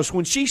stopped, because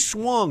when she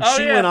swung,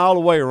 she went all the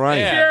way around.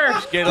 Yeah.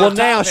 Sure. Well,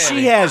 now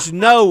she has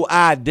no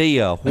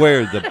idea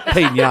where the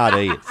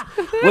pinata is.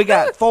 We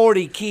got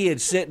 40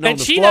 kids sitting on the floor.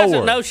 And she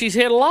doesn't know she's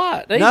hit a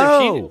lot.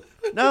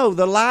 No,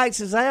 the lights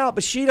is out,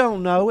 but she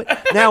don't know it.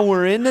 Now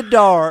we're in the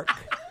dark.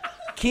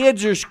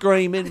 Kids are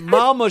screaming.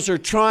 Mamas are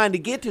trying to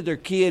get to their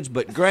kids,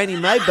 but Granny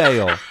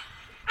Maybell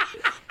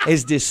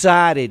has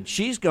decided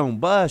she's going to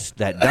bust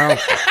that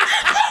donkey.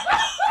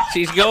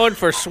 She's going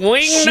for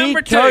swing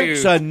number 2. She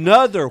takes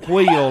another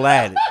wheel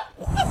at it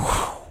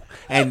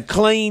and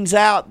cleans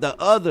out the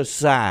other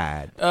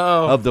side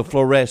of the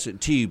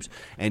fluorescent tubes.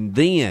 And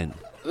then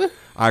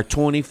our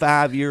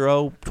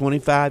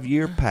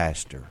 25-year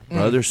pastor,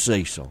 Brother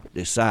Cecil,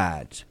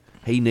 decides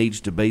he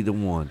needs to be the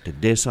one to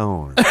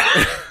disarm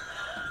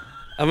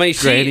I mean,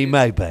 Granny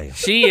Maybell.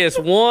 She is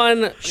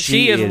one.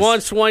 She is one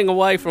swing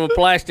away from a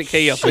plastic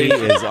heel. She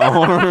is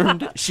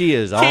armed. She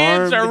is armed.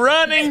 Kids are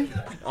running.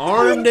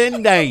 Armed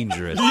and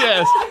dangerous.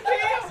 Yes.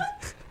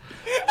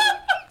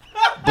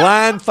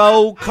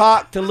 Blindfold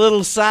cocked a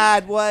little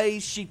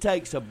sideways. She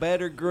takes a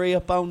better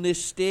grip on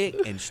this stick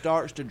and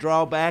starts to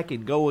draw back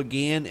and go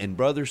again. And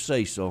Brother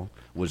Cecil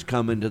was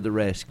coming to the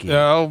rescue.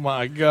 Oh,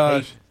 my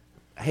gosh.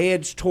 He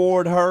heads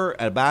toward her.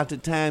 About the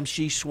time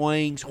she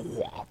swings,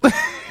 whop,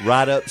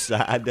 right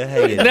upside the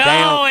head.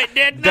 No, it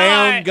did not.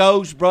 Down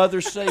goes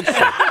Brother Cecil.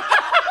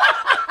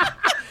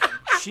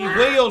 She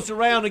wheels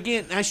around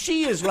again. Now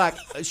she's like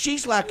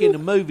in the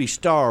movie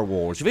Star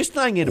Wars. If this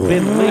thing had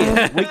been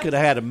lit, we could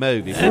have had a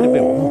movie. It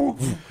would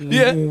have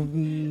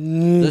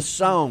been, The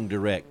song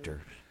director,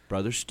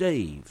 Brother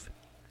Steve,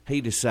 he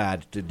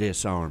decided to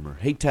disarm her.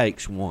 He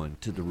takes one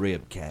to the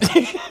rib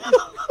cage.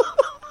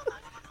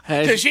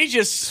 So she's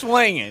just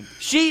swinging.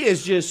 She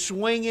is just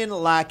swinging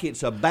like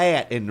it's a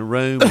bat in the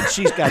room, and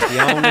she's got the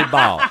only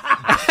ball.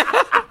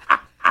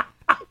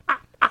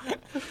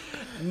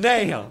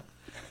 Now,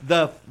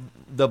 the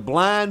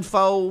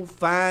blindfold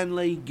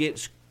finally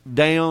gets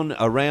down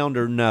around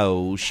her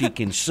nose. She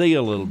can see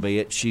a little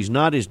bit. She's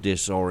not as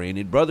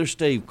disoriented. Brother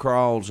Steve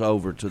crawls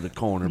over to the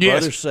corner. Yes.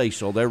 Brother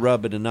Cecil, they're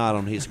rubbing a knot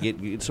on his,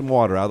 get some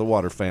water out of the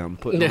water fountain,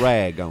 putting a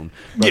rag on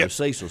Brother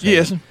Cecil's head.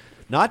 Yes.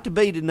 Not to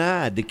be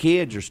denied, the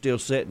kids are still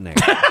sitting there.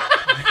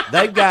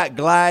 They've got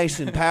glass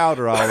and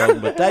powder all over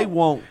them, but they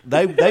want,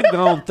 they've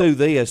gone through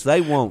this.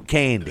 They want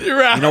candy.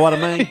 Right. You know what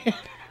I mean?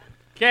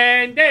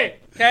 Candy.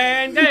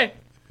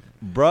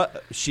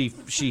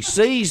 She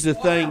sees the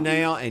thing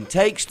now and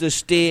takes the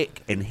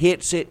stick and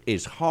hits it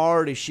as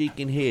hard as she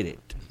can hit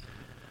it.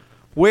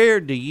 Where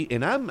do you?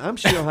 And I'm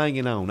still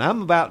hanging on.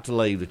 I'm about to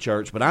leave the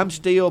church, but I'm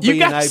still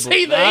being able.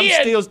 See the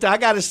end. I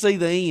got to see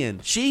the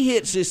end. She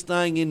hits this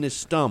thing in the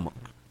stomach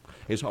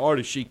as hard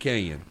as she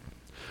can.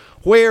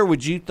 Where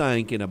would you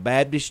think in a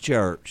Baptist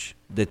church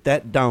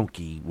that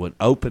donkey would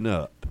open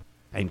up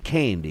and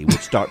candy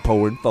would start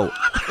pouring forth?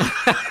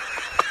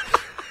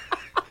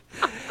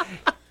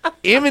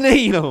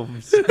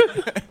 M&M's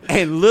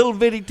and little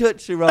bitty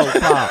Tootsie Roll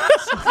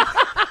Pops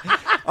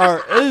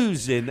are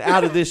oozing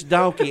out of this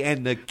donkey,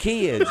 and the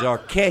kids are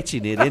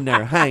catching it in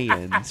their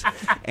hands,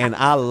 and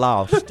I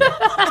lost it.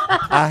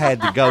 I had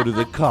to go to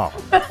the car.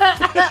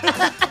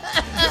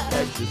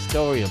 That's the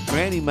story of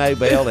Granny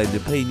Maybell and the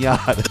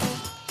pinata.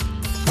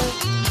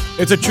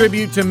 It's a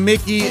tribute to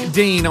Mickey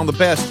Dean on the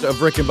Best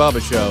of Rick and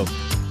Bubba show.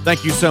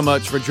 Thank you so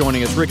much for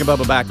joining us. Rick and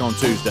Bubba back on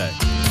Tuesday.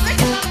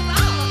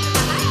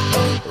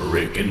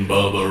 Rick and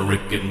Bubba,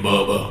 Rick and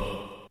Bubba.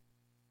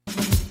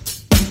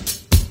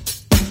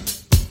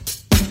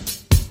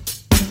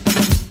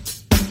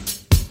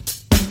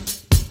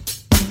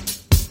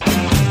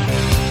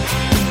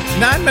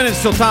 Nine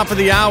minutes till top of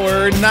the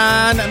hour.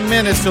 9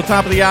 minutes till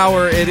top of the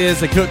hour. It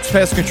is a Cook's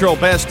Pest Control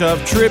Best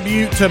of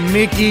tribute to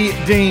Mickey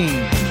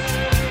Dean.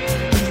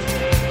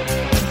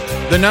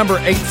 The number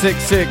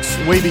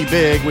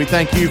 866-WE-BE-BIG. We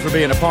thank you for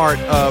being a part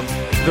of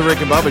the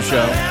Rick and Bubba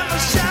Show.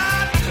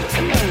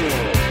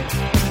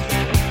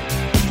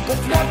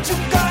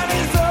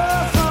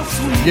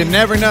 You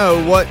never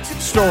know what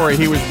story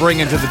he was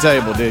bringing to the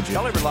table, did you?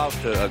 Y'all ever lost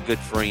a good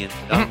friend?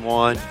 Done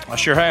one? I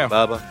sure have.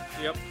 Bubba?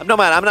 Yep. I'm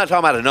not talking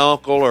about an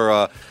uncle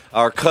or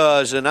a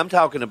cousin. I'm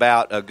talking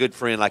about a good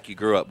friend like you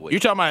grew up with.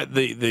 You're talking about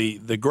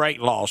the great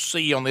loss,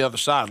 see you on the other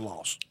side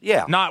loss.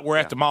 Yeah. Not we're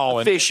at the mall.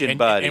 A fishing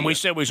buddy. And we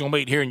said we was going to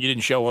meet here and you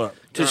didn't show up.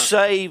 To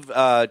save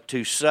the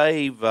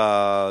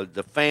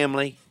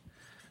family,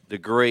 the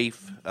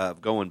grief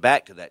of going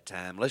back to that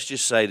time, let's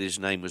just say that his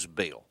name was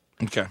Bill.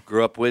 Okay.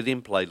 Grew up with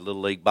him, played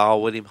Little League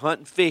ball with him,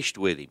 hunting, fished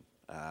with him.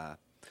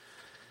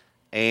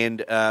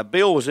 And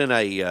Bill was in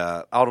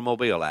a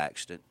automobile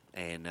accident,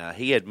 and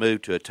he had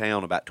moved to a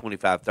town about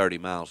 25, 30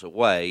 miles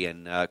away.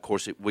 And, of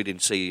course, we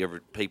didn't see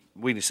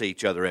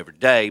each other every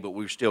day, but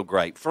we were still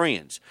great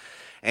friends.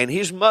 And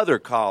his mother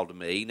called to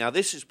me. Now,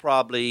 this is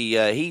probably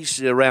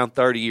he's around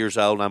 30 years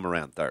old, and I'm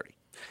around 30.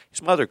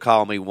 His mother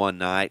called me one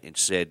night and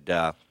said,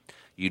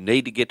 you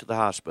need to get to the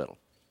hospital.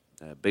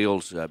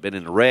 Bill's been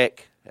in a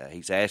wreck.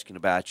 He's asking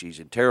about you. He's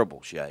in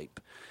terrible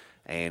shape,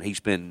 and he's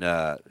been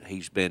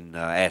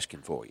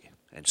asking for you.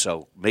 And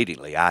so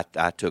immediately I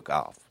took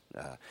off.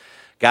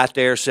 Got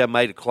there 7,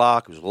 8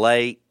 o'clock. It was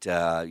late.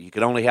 You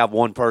could only have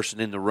one person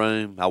in the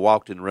room. I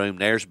walked in the room.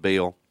 There's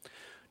Bill.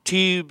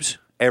 Tubes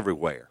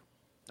everywhere.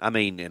 I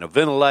mean, and a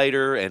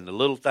ventilator and the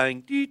little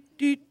thing,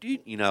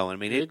 you know, I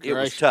mean, it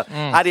was tough.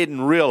 I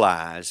didn't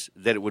realize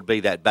that it would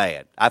be that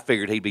bad. I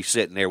figured he'd be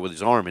sitting there with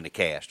his arm in a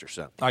cast or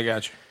something. I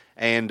got you.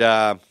 And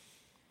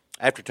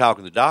after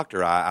talking to the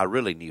doctor, I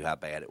really knew how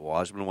bad it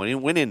was. But when I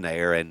went in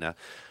there, and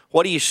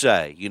what do you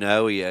say? You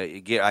know,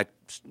 I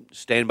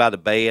stand by the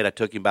bed. I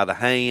took him by the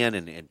hand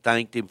and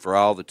thanked him for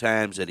all the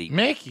times that he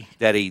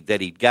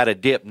got a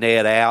dip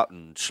net out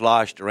and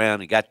sloshed around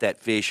and got that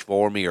fish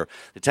for me, or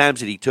the times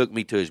that he took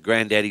me to his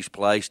granddaddy's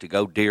place to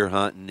go deer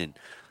hunting, and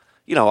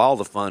you know, all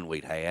the fun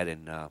we'd had.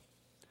 And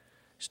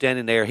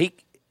standing there, he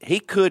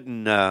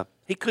couldn't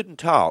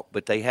talk,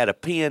 but they had a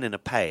pen and a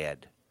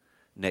pad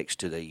next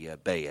to the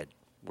bed.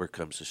 Where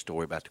comes the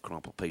story about the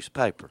crumpled piece of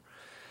paper?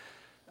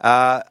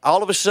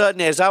 All of a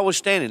sudden, as I was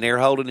standing there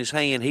holding his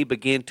hand, he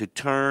began to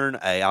turn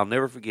I'll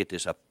never forget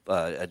this, a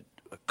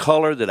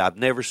color that I've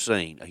never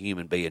seen a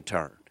human being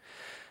turn.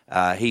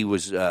 He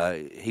was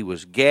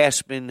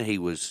gasping. He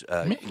was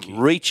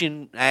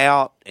reaching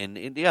out,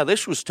 and yeah,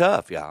 this was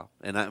tough, y'all.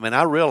 And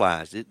I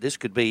realized this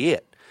could be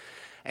it.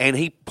 And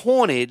he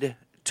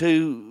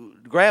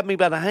grabbed me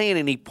by the hand,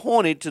 and he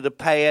pointed to the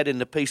pad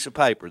and the piece of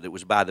paper that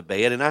was by the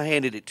bed, and I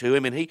handed it to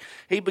him, and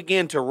he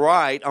began to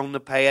write on the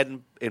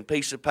pad and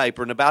piece of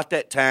paper, and about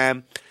that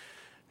time,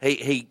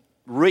 he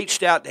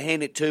reached out to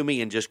hand it to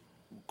me and just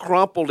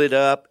crumpled it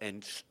up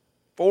and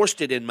forced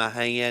it in my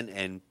hand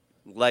and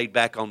laid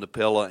back on the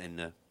pillow, and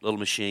the little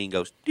machine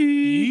goes,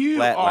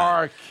 You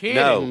are kidding.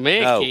 No,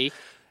 Mickey. No.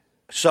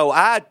 So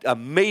I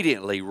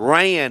immediately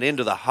ran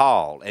into the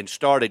hall and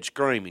started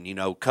screaming, you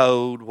know,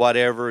 code,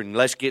 whatever, and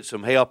let's get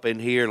some help in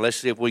here and let's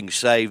see if we can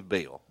save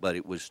Bill. But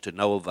it was to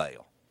no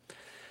avail.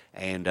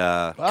 And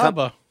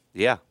Bubba.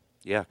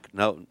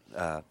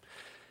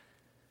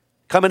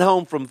 Coming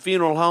home from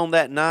funeral home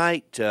that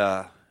night,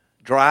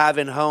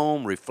 driving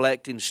home,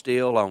 reflecting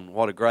still on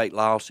what a great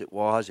loss it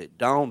was, it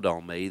dawned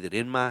on me that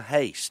in my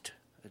haste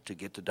to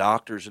get the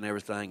doctors and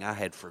everything, I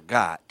had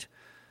forgot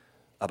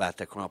about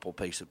that crumpled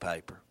piece of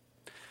paper.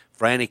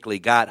 Frantically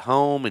got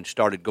home and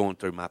started going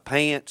through my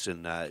pants,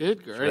 and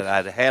Good grief.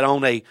 I had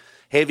on a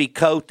heavy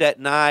coat that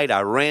night.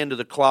 I ran to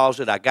the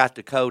closet. I got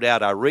the coat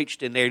out. I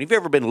reached in there. And have you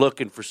ever been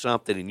looking for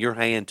something and your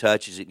hand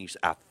touches it and you say,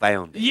 I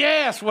found it?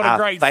 Yes, what a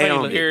great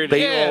feeling. Here it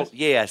Bill, is.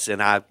 yes,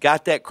 and I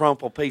got that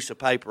crumpled piece of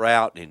paper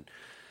out and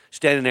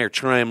standing there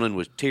trembling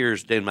with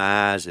tears in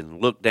my eyes and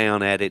looked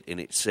down at it, and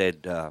it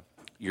said,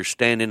 you're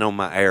standing on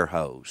my air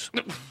hose.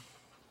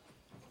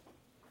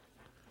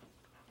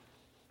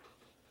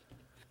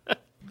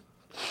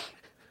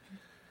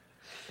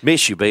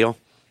 Miss you, Bill.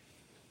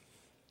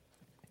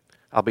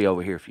 I'll be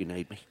over here if you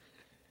need me.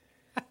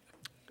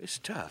 It's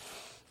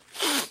tough.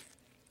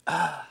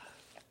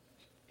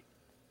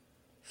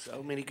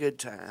 So many good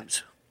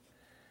times.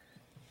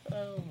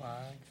 Oh,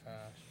 my gosh.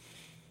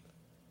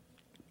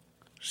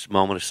 Just a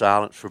moment of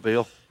silence for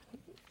Bill.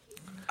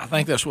 I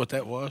think that's what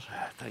that was.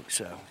 I think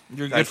so.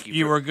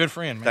 You were a good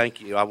friend, man.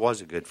 Thank you. I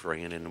was a good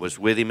friend and was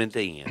with him at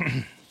the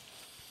end.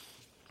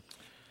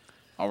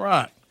 All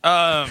right.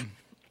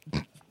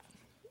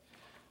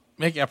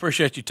 Mickey, I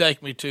appreciate you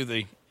taking me to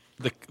the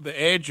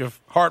edge of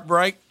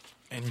heartbreak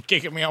and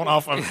kicking me on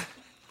off of it.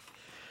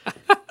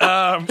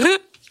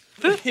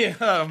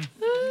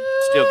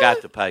 Still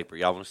got the paper.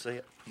 Y'all want to see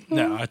it?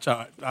 No, it's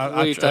all right.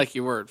 Will you take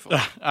your word for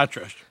it? I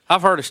trust you.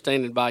 I've heard of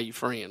standing by your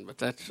friend, but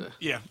that's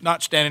yeah,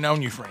 not standing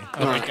on you, friend.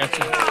 I think that's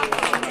it.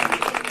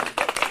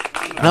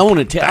 And I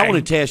want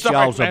to test Sorry,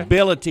 y'all's man.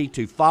 ability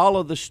to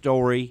follow the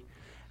story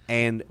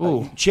And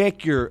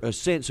check your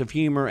sense of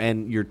humor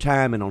and your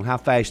timing on how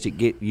fast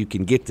you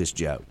can get this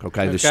joke.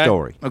 Okay, the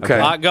story. Okay,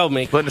 all right, go,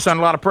 Mickey. Putting us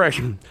under a lot of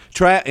pressure.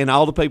 And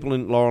all the people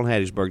in Laurel and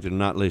Hattiesburg that are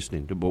not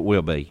listening, but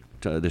will be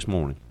this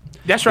morning.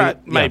 That's right.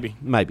 Maybe.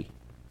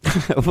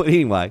 But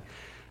anyway,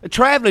 a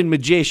traveling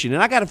magician,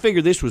 and I got to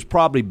figure this was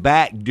probably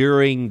back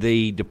during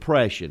the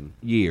Depression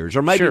years,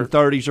 or maybe in the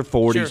 30s or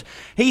 40s. Sure.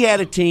 He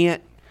had a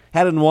tent.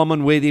 Had a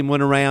woman with him,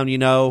 went around,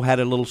 had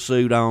a little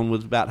suit on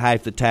with about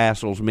half the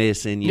tassels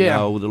missing, you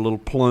know, with a little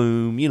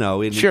plume, in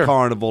a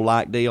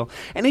carnival-like deal.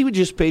 And he would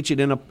just pitch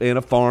it in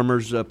a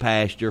farmer's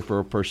pasture for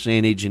a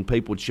percentage, and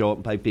people would show up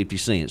and pay 50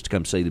 cents to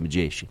come see the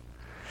magician.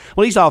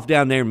 Well, he's off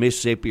down there in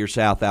Mississippi or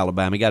South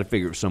Alabama. You got to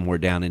figure it was somewhere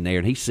down in there.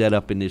 And he's set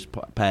up in this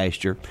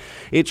pasture.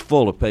 It's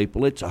full of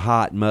people. It's a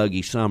hot,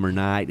 muggy summer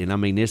night. And, I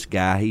mean, this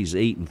guy, he's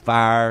eating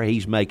fire.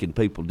 He's making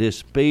people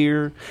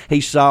disappear.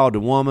 He sawed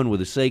a woman with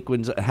the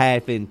sequins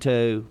half in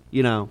two,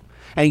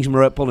 And he's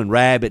pulling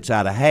rabbits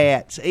out of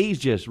hats. He's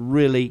just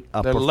really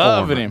a performer.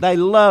 Loving him. They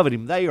loving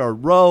him. They are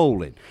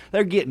rolling.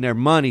 They're getting their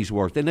money's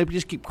worth. And they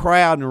just keep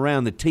crowding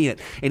around the tent.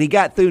 And he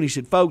got through and he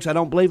said, folks, I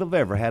don't believe I've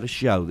ever had a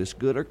show this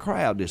good or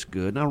crowd this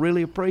good. And I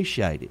really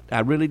appreciate it. I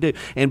really do.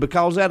 And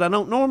because of that, I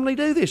don't normally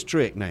do this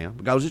trick now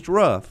because it's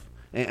rough.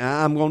 And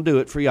I'm going to do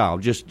it for y'all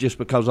just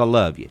because I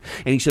love you.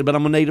 And he said, but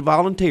I'm going to need a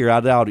volunteer out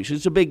of the audience.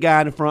 It's a big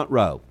guy in the front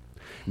row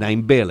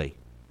named Billy.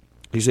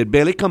 He said,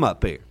 Billy, come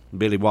up here.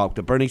 Billy walked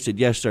up there and he said,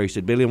 yes, sir. He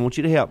said, Billy, I want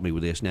you to help me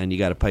with this now, and you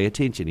got to pay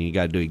attention, and you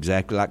got to do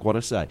exactly like what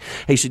I say.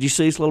 He said, you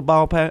see this little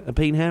ball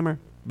peen hammer,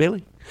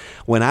 Billy?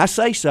 When I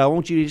say so, I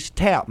want you to just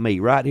tap me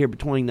right here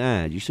between the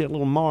eyes. You see that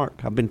little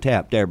mark? I've been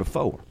tapped there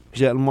before. You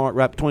see that little mark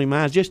right between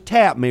my eyes? Just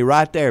tap me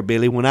right there,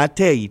 Billy, when I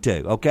tell you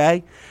to,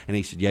 okay? And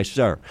he said, yes,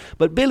 sir.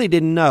 But Billy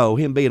didn't know,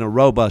 him being a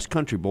robust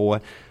country boy,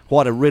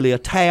 what a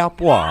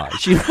tap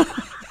was,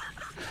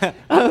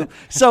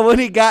 So when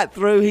he got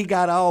through, he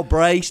got all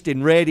braced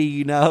and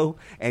ready,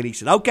 and he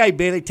said, okay,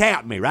 Billy,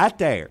 tap me right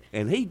there.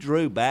 And he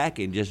drew back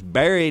and just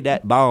buried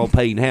that ball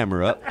peen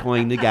hammer up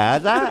between the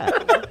guy's eyes.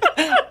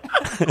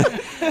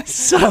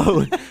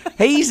 So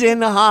he's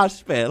in the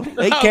hospital.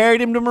 They carried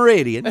him to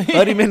Meridian,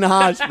 put him in the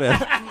hospital.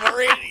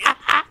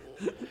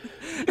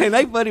 And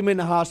they put him in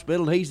the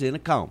hospital, and he's in a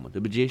coma.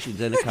 The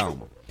magician's in a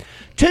coma.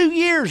 2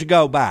 years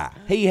go by.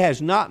 He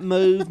has not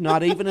moved,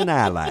 not even an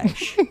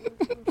eyelash.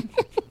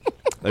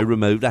 They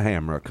removed a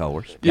hammer, of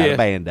course. Got a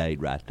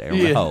Band-Aid right there on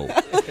the hole.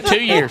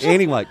 2 years.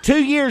 Anyway,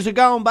 2 years have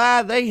gone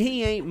by.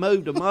 He ain't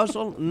moved a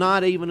muscle,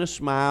 not even a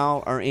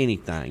smile or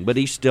anything, but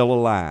he's still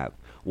alive.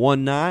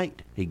 One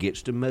night, he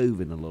gets to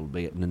moving a little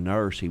bit, and the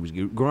nurse, he was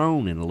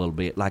groaning a little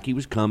bit like he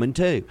was coming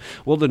to.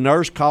 Well, the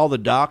nurse called the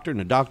doctor, and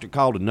the doctor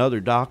called another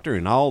doctor,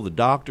 and all the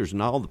doctors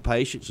and all the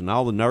patients and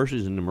all the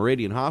nurses in the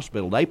Meridian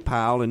Hospital, they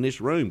pile in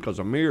this room because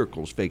a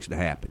miracle's fixing to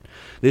happen.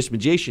 This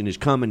magician is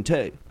coming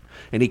to.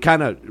 And he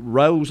kind of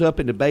rose up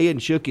in the bed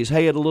and shook his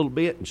head a little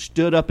bit and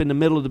stood up in the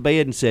middle of the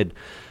bed and said,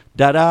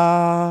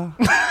 da-da.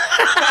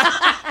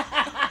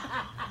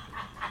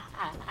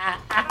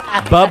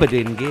 Bubba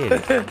didn't get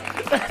it.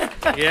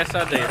 Yes,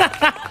 I did.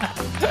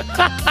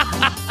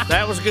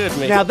 That was good,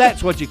 man. Now,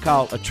 that's what you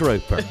call a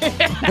trooper.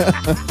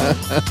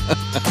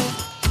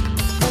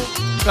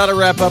 Got to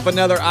wrap up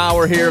another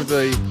hour here of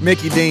the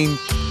Mickey Dean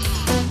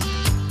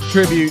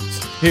tributes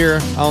here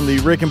on the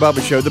Rick and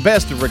Bubba Show, the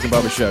best of Rick and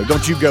Bubba Show.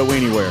 Don't you go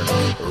anywhere.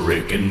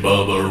 Rick and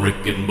Bubba,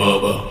 Rick and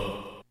Bubba.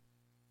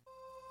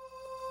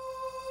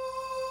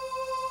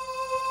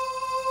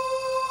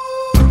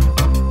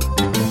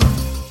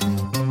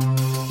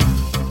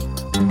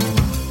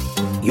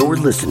 You're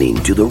listening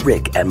to the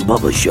Rick and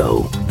Bubba Show,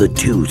 the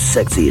two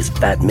sexiest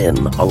fat men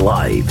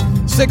alive.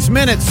 6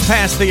 minutes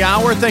past the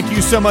hour. Thank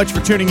you so much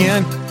for tuning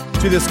in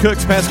to this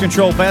Cook's Pest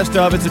Control Best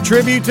Of. It's a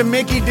tribute to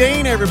Mickey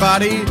Dean,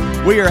 everybody.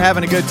 We are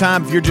having a good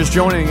time. If you're just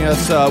joining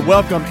us,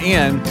 welcome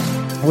in.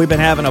 We've been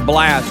having a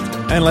blast,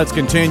 and let's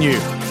continue.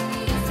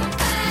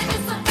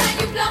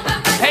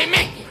 Hey,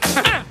 Mickey.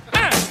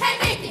 Hey,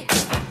 Mickey.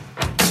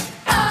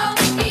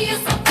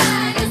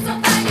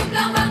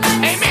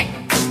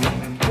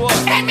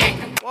 What? Hey,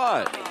 Mickey.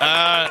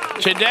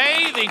 What?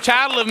 Today, the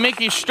title of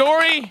Mickey's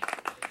story,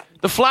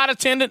 The Flight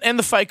Attendant and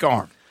the Fake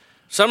Arm.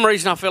 Some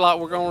reason I feel like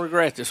we're going to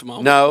regret this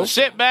moment. No.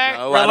 Sit back,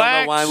 No, relax.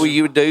 I don't know why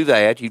you would do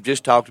that. You've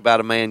just talked about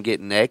a man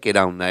getting naked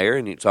on there,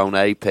 and it's on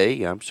AP.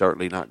 I'm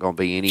certainly not going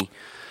to be any.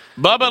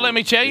 Bubba, let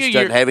me tell you, This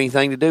doesn't have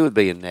anything to do with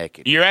being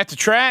naked. You're at the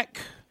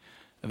track.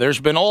 There's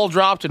been oil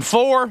dropped in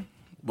 4.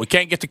 We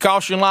can't get the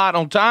caution light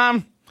on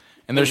time.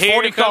 And there's Here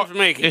 40 comes cars.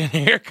 Mickey. And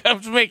here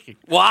comes Mickey.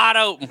 Wide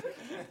open.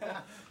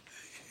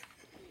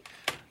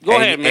 Go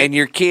ahead, Mickey. And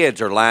your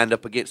kids are lined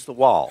up against the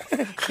wall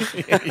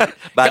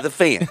by the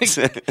fence.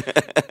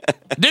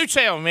 Do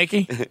tell,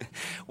 Mickey.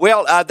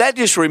 Well, that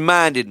just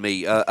reminded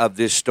me of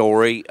this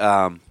story.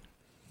 Of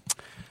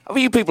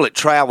you people that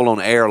travel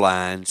on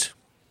airlines,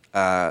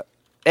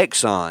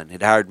 Exxon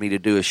had hired me to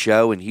do a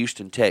show in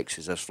Houston,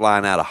 Texas. I was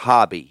flying out of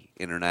Hobby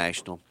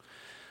International.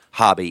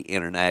 Hobby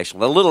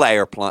International, a little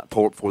airport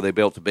before they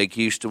built the big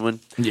Houston one.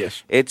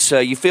 Yes. It's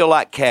you feel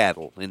like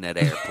cattle in that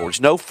airport. It's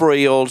no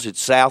frills.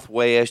 It's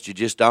Southwest. You're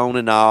just on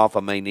and off. I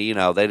mean,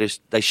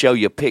 they show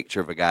you a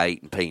picture of a guy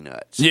eating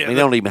peanuts. Yeah, I mean,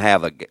 they don't even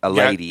have a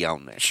lady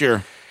on there.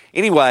 Sure.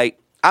 Anyway,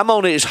 I'm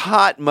on this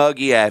hot,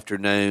 muggy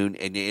afternoon,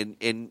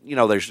 and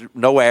there's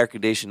no air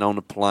conditioning on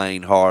the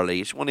plane hardly.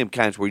 It's one of them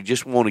kinds where you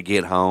just want to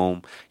get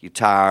home. You're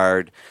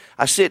tired.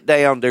 I sit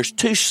down. There's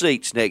 2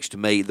 seats next to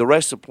me. The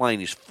rest of the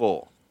plane is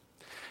full.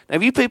 Now,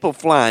 if you people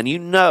flying, you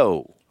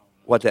know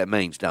what that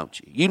means, don't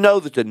you? You know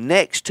that the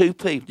next 2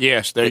 people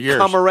they're yours.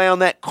 Come around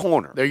that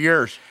corner. They're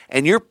yours.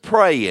 And you're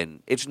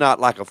praying it's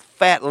not like a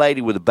fat lady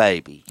with a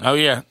baby. Oh,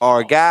 yeah. Or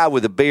a guy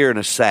with a beer in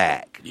a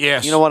sack.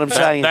 Yes. You know what I'm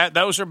saying?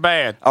 Those are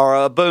bad.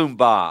 Or a boom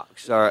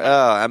box.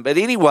 But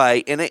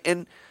anyway,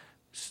 and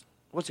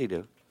what's he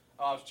doing?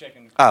 Oh, I was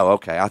checking. Oh,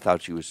 okay. I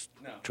thought you was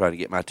trying to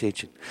get my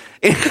attention.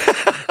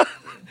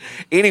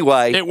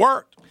 Anyway. It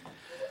worked.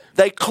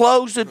 They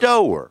closed the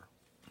door.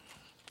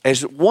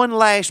 As one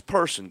last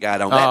person got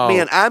on, that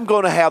meant I'm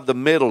going to have the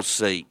middle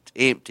seat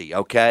empty,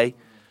 okay?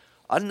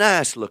 A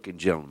nice-looking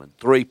gentleman,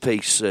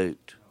 3-piece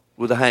suit,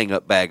 with a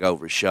hang-up bag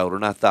over his shoulder,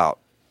 and I thought,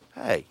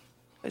 hey,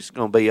 this is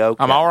going to be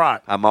okay. I'm all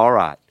right. I'm all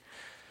right.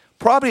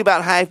 Probably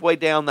about halfway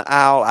down the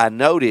aisle, I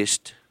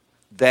noticed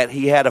that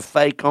he had a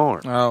fake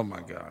arm. Oh, my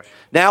gosh.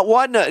 Now,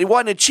 it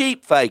wasn't a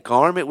cheap fake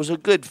arm. It was a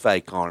good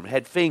fake arm. It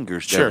had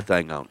fingers and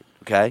everything on it,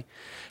 okay?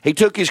 He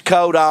took his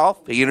coat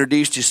off. He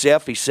introduced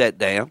himself. He sat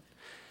down.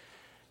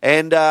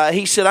 And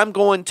he said, I'm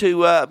going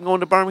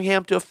to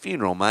Birmingham to a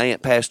funeral. My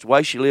aunt passed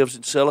away. She lives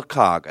in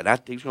Sylacauga. And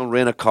he was going to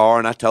rent a car,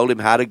 and I told him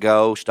how to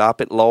go. Stop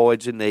at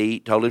Lloyd's and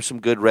eat. Told him some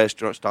good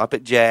restaurants. Stop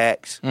at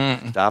Jack's.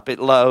 Stop at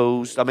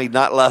Lowe's. I mean,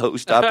 not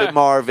Lowe's. Stop at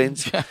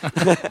Marvin's. I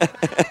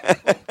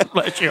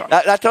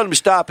told him to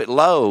stop at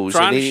Lowe's,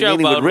 and he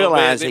would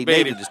realize he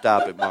needed to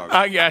stop at Marvin's.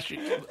 I got you.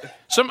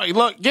 Somebody,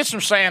 look, get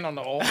some sand on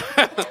the oil.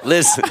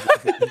 Listen.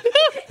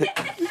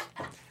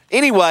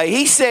 Anyway,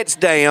 he sits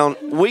down.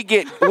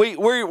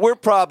 We're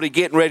probably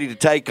getting ready to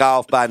take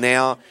off by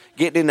now,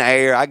 getting in the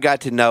air. I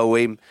got to know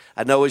him.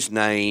 I know his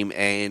name,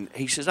 and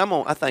he says,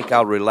 I think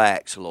I'll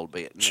relax a little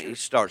bit. And he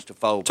starts to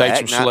fold back.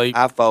 Take some sleep.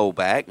 I fold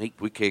back. And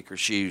we kick our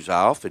shoes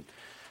off and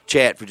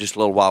chat for just a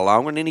little while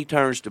longer. And then he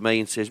turns to me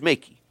and says,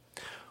 Mickey,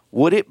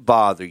 would it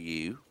bother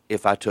you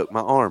if I took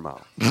my arm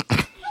off?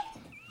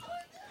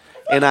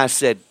 And I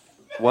said,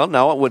 well,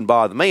 no, it wouldn't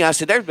bother me. I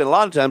said, there's been a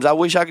lot of times I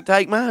wish I could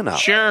take mine off.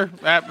 Sure,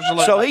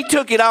 absolutely. So he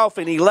took it off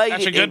and he laid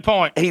That's it. a good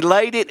point. He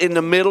laid it in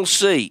the middle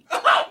seat.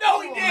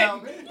 No, he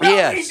didn't.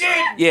 Yes. He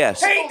didn't.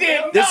 Yes. He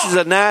didn't. This is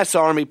a nice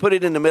arm. He put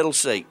it in the middle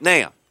seat.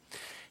 Now,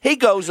 he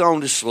goes on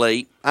to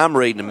sleep. I'm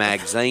reading a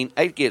magazine.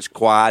 It gets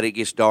quiet. It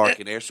gets dark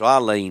in there, so I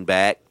lean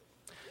back.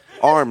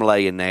 Arm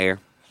laying there.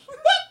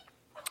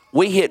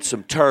 We hit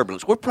some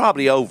turbulence. We're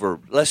probably over,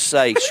 let's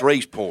say,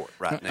 Shreveport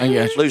right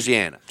now,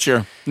 Louisiana.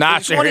 Sure,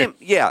 nice area.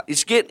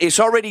 It's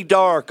already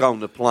dark on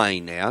the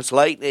plane now. It's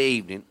late in the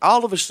evening.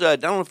 All of a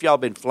sudden, I don't know if y'all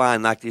been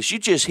flying like this. You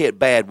just hit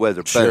bad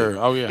weather. Sure, boom.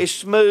 oh yeah. It's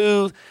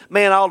smooth,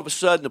 man. All of a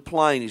sudden, the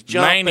plane is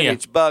jumping. Mania.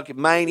 It's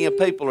bucking. Mania.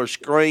 People are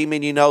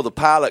screaming. The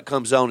pilot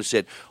comes on and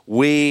said,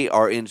 "We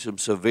are in some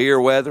severe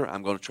weather.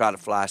 I'm going to try to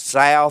fly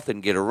south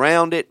and get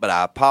around it, but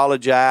I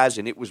apologize."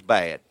 And it was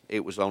bad.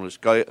 It was on a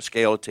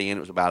scale of 10. It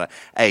was about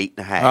an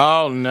 8.5.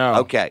 Oh, no.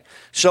 Okay.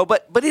 So,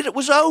 but it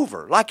was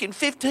over. Like in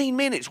 15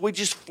 minutes, we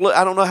just flew.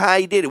 I don't know how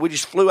he did it. We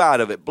just flew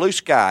out of it. Blue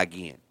sky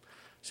again.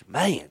 I said,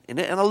 man.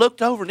 And I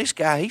looked over, and this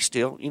guy, he's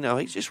still,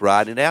 he's just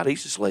riding it out.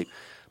 He's asleep.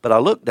 But I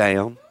looked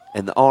down,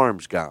 and the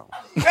arm's gone.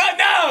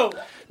 No!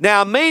 Now,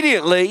 I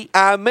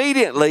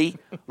immediately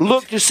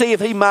looked to see if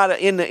he might have,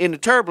 in the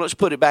turbulence,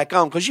 put it back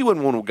on, because you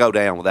wouldn't want to go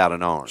down without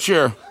an arm.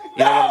 Sure.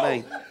 You know what I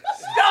mean?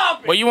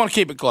 Stop it. Well, you want to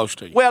keep it close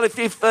to you. Well, if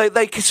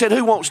they said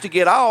who wants to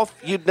get off,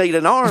 you'd need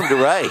an arm to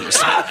raise.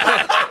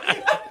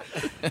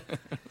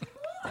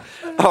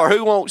 Or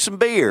who wants some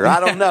beer?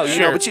 I don't know,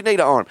 but you need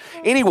an arm.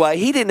 Anyway,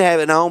 he didn't have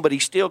it on, but he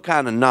still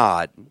kind of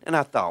nodding. And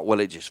I thought, well,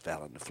 it just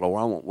fell on the floor.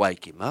 I won't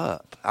wake him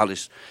up. I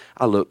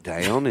looked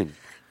down, and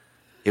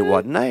it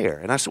wasn't there.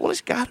 And I said, well, it's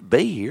got to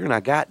be here. And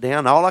I got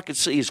down. All I could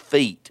see is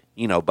feet,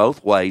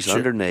 both ways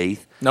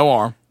underneath. No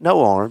arm.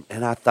 No arm.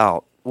 And I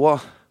thought,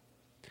 well,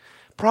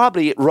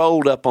 probably it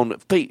rolled up on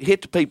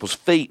hit the people's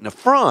feet in the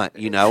front,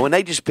 and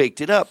they just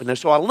picked it up. And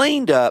so I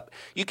leaned up.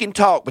 You can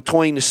talk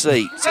between the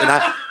seats.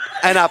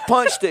 And I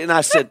punched it, and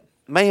I said,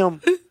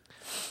 ma'am,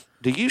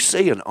 do you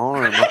see an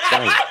arm up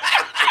there?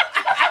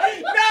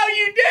 No,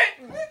 you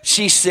didn't.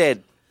 She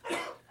said,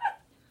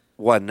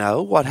 well,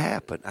 no, what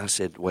happened? I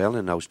said, well,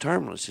 in those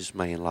turbulence, this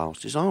man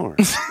lost his arm.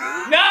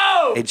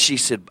 No! And she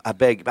said, I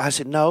beg you. I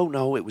said,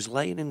 no, it was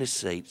laying in the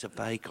seat. It's a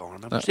fake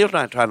arm. I'm still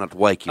trying not to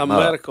wake him up.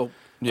 Medical.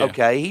 Yeah.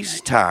 Okay,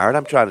 he's tired.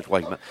 I'm trying to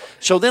wake him up.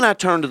 So then I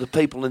turned to the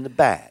people in the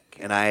back,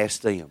 and I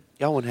asked them,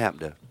 y'all wouldn't happen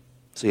to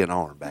see an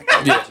arm back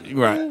there? Yeah,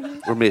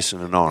 right. We're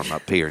missing an arm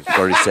up here in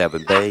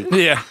 37B.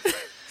 Yeah.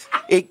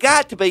 It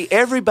got to be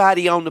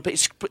everybody on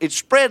the – it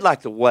spread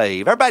like the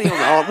wave. Everybody on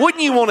the arm.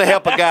 Wouldn't you want to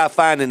help a guy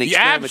find an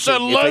extremity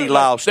if he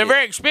lost They're it?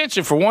 very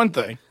expensive for one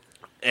thing.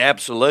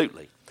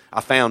 Absolutely.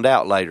 I found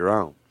out later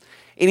on.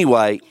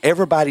 Anyway,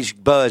 everybody's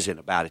buzzing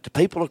about it. The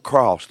people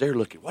across, they're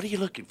looking. What are you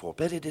looking for?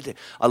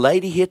 A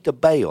lady hit the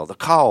bell, the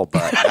call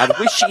button. I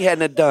wish she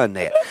hadn't have done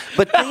that.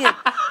 But then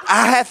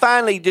I had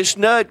finally just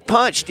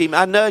punched him.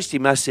 I nudged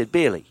him. I said,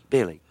 Billy,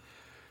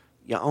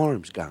 your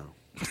arm's gone.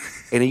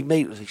 And he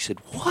immediately said,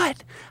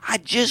 what? I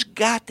just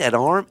got that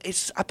arm.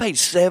 I paid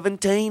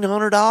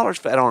 $1,700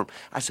 for that arm.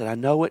 I said, I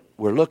know it.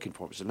 We're looking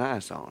for it. It's a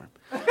nice arm.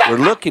 We're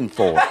looking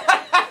for it.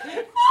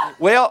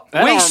 Well,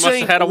 we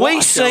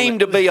seem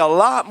to be a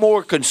lot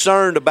more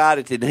concerned about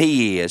it than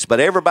he is, but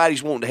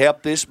everybody's wanting to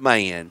help this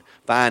man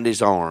find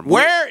his arm.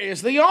 Where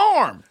is the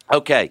arm?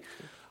 Okay,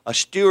 a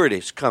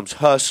stewardess comes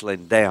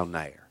hustling down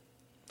there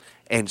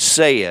and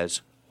says,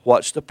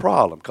 what's the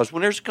problem? Because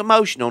when there's a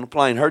commotion on the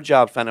plane, her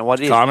job is to find out what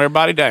it is. Calm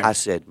everybody down. I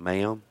said,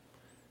 ma'am,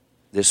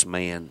 this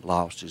man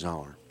lost his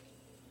arm.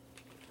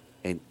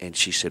 And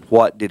she said,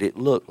 what did it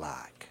look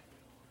like?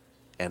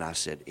 And I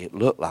said, it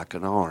looked like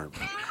an arm.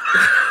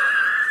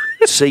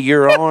 See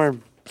your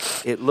arm?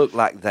 It looked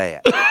like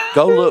that.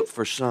 Go look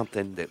for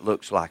something that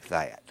looks like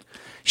that.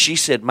 She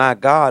said, my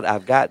God,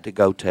 I've got to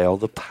go tell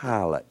the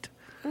pilot.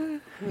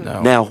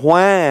 No. Now,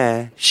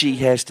 why she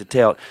has to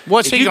tell?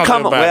 What's he going to do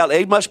about it? Well,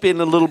 it must be in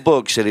the little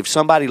book said if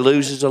somebody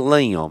loses a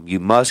limb, you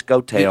must go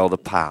tell the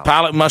pilot.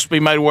 Pilot must be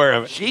made aware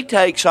of it. She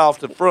takes off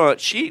the front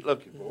sheet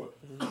looking for it.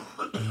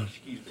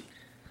 Excuse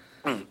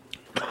me.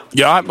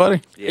 You all right,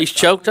 buddy? Yeah, he's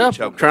choked up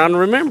trying to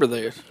remember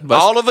this.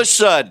 All of a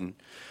sudden,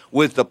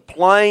 with the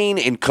plane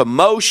in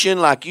commotion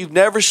like you've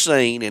never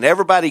seen, and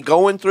everybody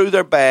going through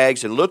their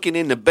bags and looking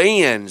in the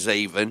bins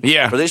even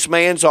for this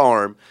man's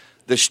arm,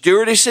 the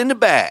stewardess in the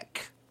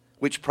back,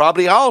 which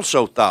probably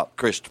also thought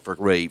Christopher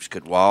Reeves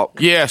could walk.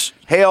 Yes.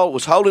 Hell,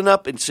 was holding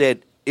up and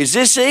said, is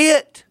this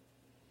it?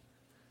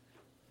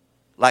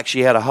 Like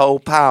she had a whole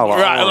pile of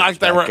arms like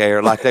they back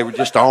there, like they were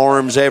just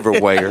arms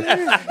everywhere.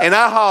 And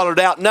I hollered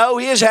out, no,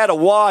 his had a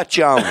watch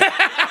on it.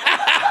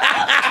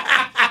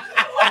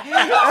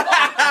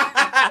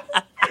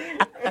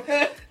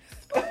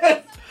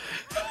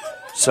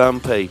 Some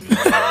people.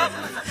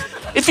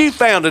 If you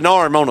found an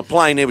arm on a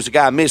plane, there was a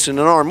guy missing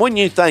an arm, wouldn't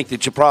you think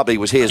that you probably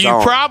was his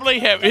arm? You probably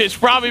have. It's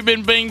probably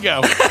been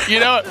bingo. You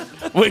know,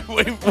 we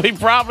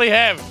probably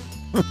have.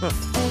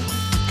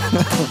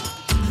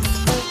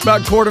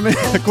 About a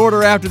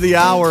quarter after the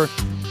hour.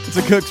 It's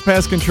a Cook's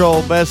Pest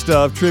Control Best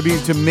Of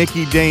tribute to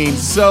Mickey Dean.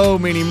 So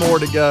many more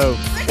to go.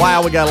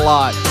 Wow, we got a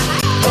lot.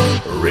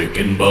 Rick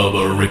and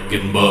Bubba, Rick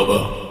and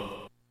Bubba.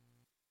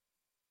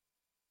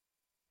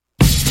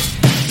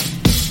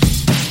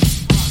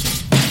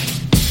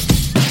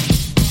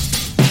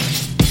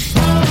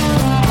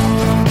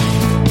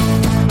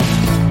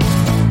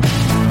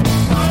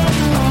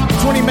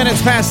 20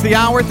 minutes past the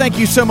hour. Thank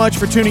you so much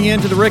for tuning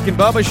in to the Rick and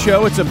Bubba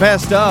Show. It's a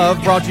Best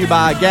Of brought to you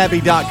by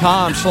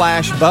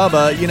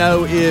Gabby.com/Bubba. You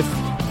know, if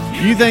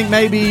you think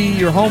maybe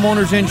your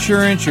homeowner's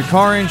insurance, your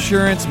car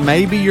insurance,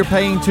 maybe you're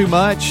paying too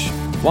much,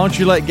 why don't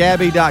you let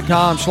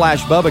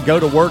Gabby.com/Bubba go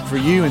to work for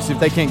you and see if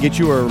they can't get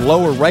you a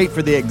lower rate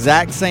for the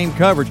exact same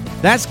coverage.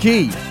 That's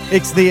key.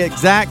 It's the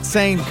exact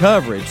same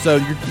coverage. So,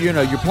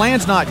 your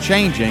plan's not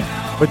changing,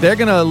 but they're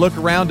going to look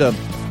around to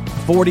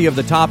 40 of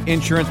the top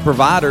insurance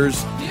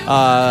providers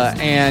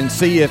and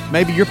see if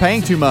maybe you're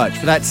paying too much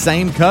for that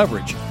same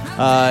coverage.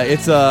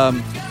 It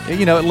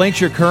links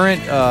your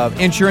current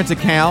insurance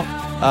account,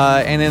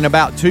 and in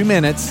about 2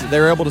 minutes,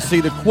 they're able to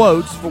see the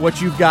quotes for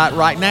what you've got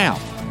right now.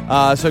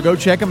 So go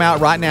check them out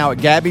right now at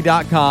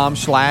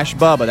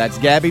Gabby.com/Bubba. That's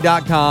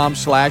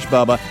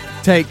Gabby.com/Bubba.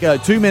 Take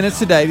 2 minutes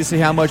today to see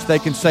how much they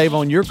can save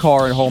on your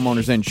car and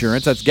homeowner's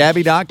insurance. That's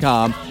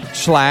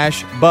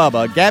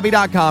Gabby.com/Bubba.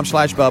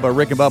 Gabby.com/Bubba,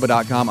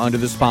 RickandBubba.com under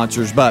the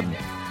sponsors button.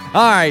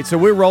 All right, so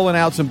we're rolling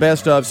out some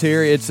best ofs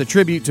here. It's a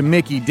tribute to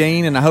Mickey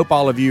Dean, and I hope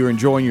all of you are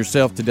enjoying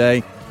yourself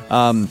today.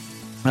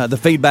 The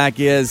feedback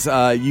is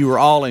you are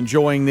all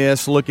enjoying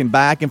this, looking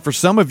back, and for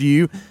some of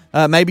you,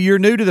 maybe you're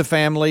new to the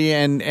family,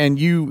 and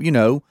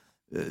you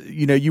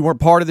weren't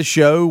part of the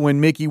show when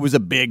Mickey was a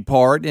big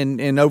part,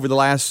 and over the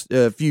last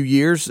few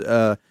years,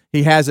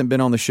 he hasn't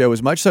been on the show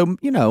as much. So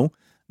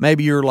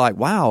maybe you're like,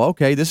 wow,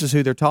 okay, this is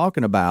who they're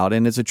talking about,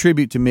 and it's a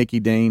tribute to Mickey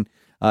Dean.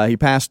 He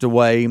passed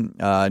away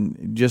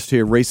just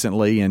here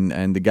recently,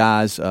 and the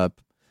guys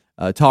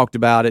talked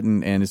about it,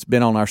 and it's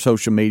been on our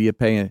social media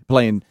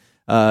playing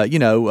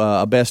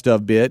a best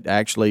of bit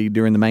actually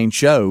during the main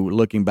show,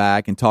 looking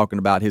back and talking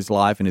about his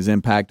life and his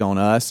impact on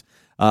us.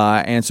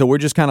 And so we're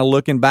just kind of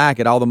looking back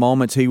at all the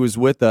moments he was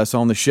with us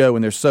on the show,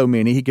 and there's so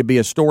many. He could be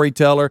a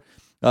storyteller.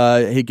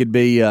 He could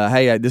be,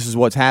 hey, this is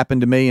what's happened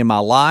to me in my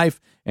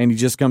life, and he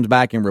just comes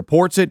back and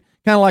reports it,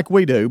 kind of like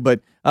we do. But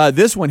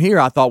this one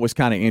here I thought was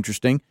kind of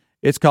interesting.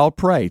 It's called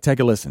Pray. Take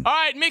a listen. All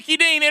right, Mickey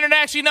Dean,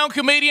 internationally known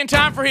comedian.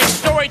 Time for his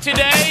story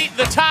today.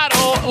 The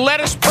title,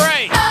 Let Us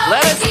Pray.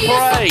 Let us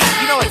pray.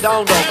 You know, it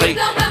dawned on me.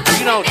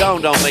 You know, it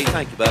dawned on me,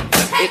 thank you, bud.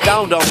 It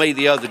dawned on me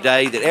the other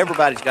day that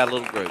everybody's got a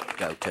little group to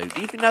go to. Do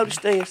you notice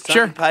this?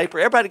 Sure. Paper.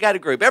 Everybody got a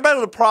group.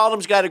 Everybody with a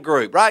problem's got a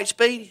group, right,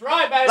 Speedy? That's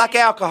right, baby. Like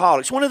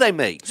alcoholics. When do they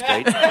meet,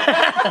 Speedy?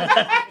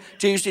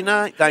 Tuesday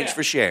night? Thanks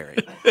for sharing.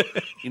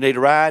 You need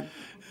a ride?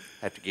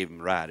 Have to give him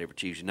a ride every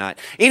Tuesday night.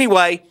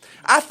 Anyway,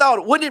 I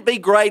thought, wouldn't it be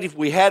great if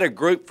we had a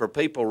group for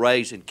people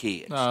raising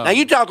kids? Oh. Now,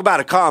 you talk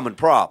about a common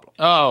problem.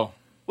 Oh.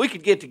 We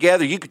could get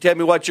together. You could tell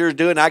me what yours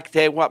doing. I could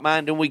tell you what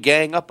mine doing. We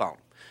gang up on them.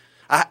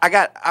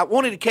 I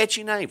wanted a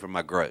catchy name for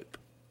my group.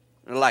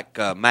 Like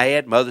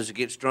MAD, Mothers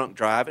Against Drunk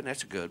Driving.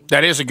 That's a good one.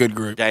 That is a good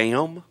group.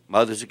 DAM,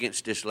 Mothers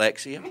Against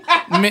Dyslexia.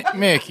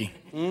 Mickey.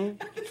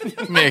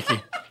 Mickey.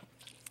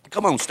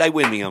 Come on, stay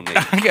with me on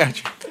this. I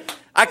got you.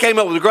 I came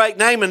up with a great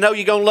name, and I know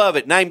you're going to love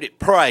it. Named it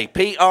PRAY.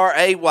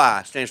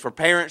 P-R-A-Y. Stands for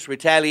Parents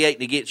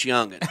Retaliating Against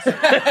Young'uns.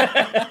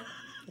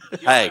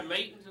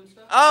 Hey.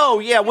 Oh,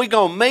 yeah, we're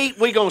going to meet.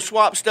 We're going to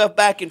swap stuff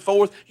back and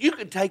forth. You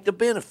can take the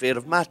benefit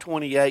of my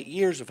 28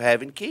 years of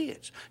having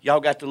kids. Y'all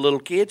got the little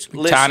kids?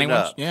 Listen Tiny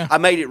up. ones, yeah. I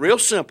made it real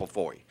simple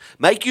for you.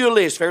 Make you a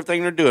list of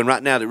everything they're doing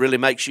right now that really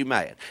makes you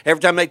mad. Every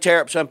time they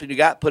tear up something you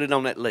got, put it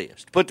on that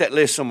list. Put that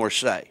list somewhere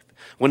safe.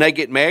 When they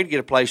get married,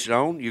 get a place to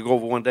own, you go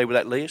over one day with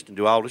that list and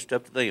do all this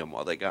stuff to them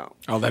while they're gone.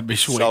 Oh, that'd be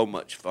sweet. So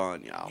much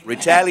fun, y'all.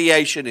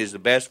 Retaliation is the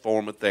best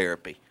form of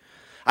therapy.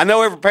 I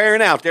know every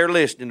parent out there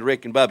listening to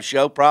Rick and Bubba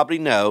Show probably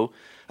know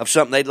of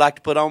something they'd like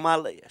to put on my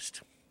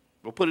list.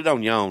 Well, put it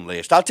on your own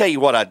list. I'll tell you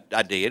what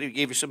I did. It'll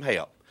give you some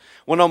help.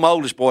 Went on my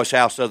oldest boy's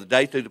house the other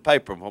day, threw the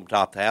paper from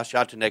top of the house,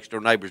 shot the next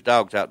door neighbor's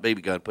dog's out,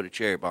 BB gun, put a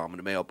cherry bomb in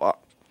the mailbox.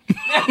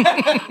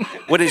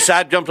 Went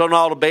inside, jumped on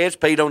all the beds,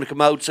 peed on the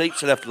commode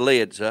seats, left the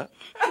lids up.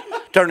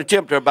 Turned the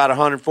temperature about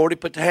 140,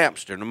 put the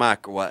hamster in the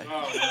microwave.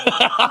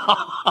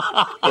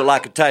 Looked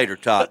like a tater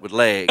tot with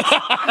legs.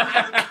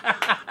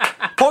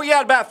 Pour you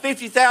out about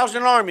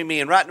 50,000 army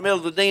men right in the middle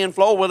of the den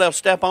floor where they'll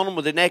step on them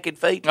with their naked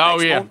feet. Oh,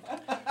 yeah.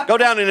 Go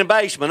down in the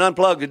basement,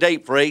 unplug the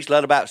deep freeze,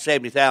 let about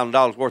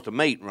 $70,000 worth of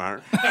meat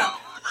run.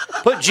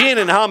 Put gin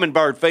in the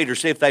hummingbird feeder,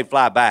 see if they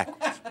fly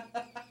backwards.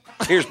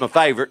 Here's my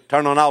favorite.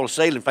 Turn on all the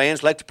ceiling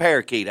fans, let the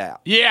parakeet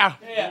out. Yeah.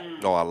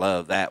 Oh, I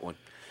love that one.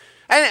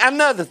 And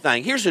another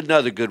thing, here's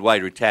another good way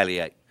to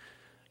retaliate.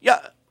 Yeah,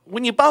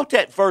 when you bought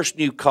that first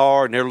new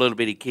car and they're little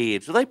bitty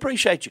kids, do they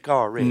appreciate your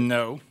car, really?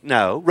 No.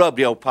 No. Rub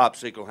the old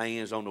popsicle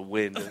hands on the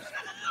windows.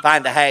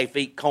 Find a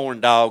half-eat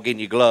corn dog in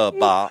your glove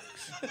box.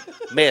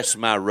 Mess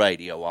my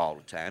radio all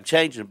the time.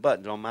 Changing the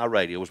buttons on my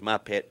radio was my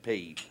pet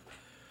peeve.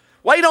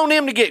 Wait on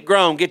them to get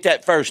grown. Get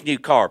that first new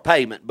car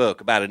payment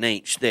book about an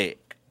inch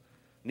thick.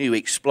 New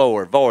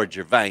Explorer,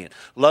 Voyager van.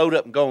 Load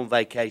up and go on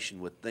vacation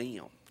with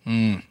them.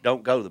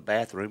 Don't go to the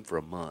bathroom for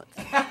a month.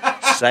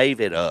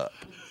 Save it up.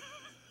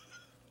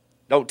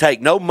 Don't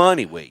take no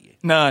money with you.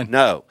 None.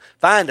 No.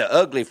 Find an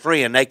ugly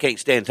friend they can't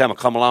stand time to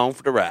come along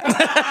for the ride.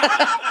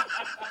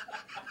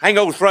 Hang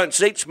over the front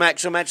seat, smack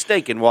some of that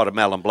stinking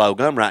watermelon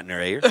blowgum right in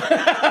their ear.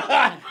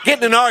 Get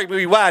in an argument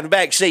with your wife in the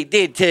back seat.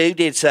 Did too,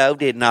 did so,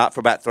 did not for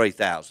about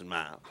 3,000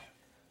 miles.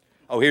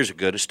 Oh, here's a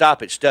good one.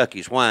 Stop at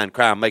Stucky's, whine,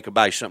 cry, and make her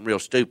buy something real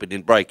stupid,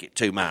 then break it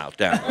 2 miles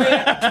down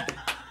the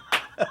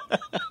road.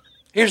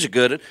 Here's a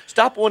good one.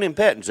 Stop one of them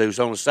petting zoos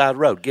on the side of the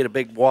road. Get a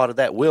big wad of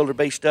that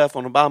wildebeest stuff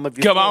on the bottom of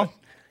your Come foot. on.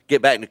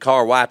 Get back in the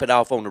car, wipe it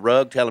off on the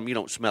rug, tell them you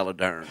don't smell a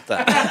darn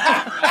thing.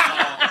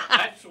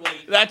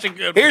 That's a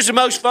good one. Here's the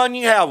most fun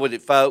you have with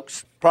it,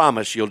 folks.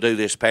 Promise you'll do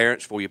this,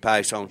 parents, before you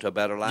pass on to a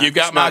better life. You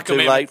got it's my not too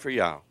commitment. late for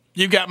y'all.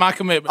 You got my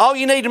commitment. All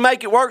you need to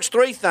make it work is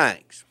 3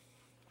 things.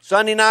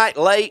 Sunday night,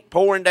 late,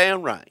 pouring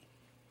down rain.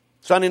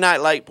 Sunday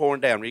night, late,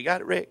 pouring down rain. You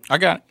got it, Rick? I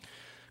got it.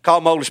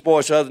 Called my oldest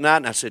boy the other night,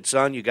 and I said,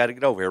 son, you got to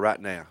get over here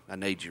right now. I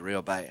need you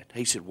real bad.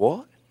 He said,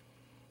 what?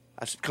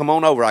 I said, come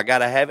on over. I got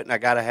to have it, and I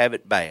got to have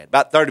it bad.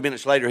 About 30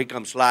 minutes later, he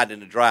comes sliding in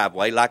the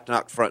driveway, like to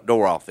knock the front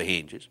door off the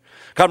hinges.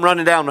 Come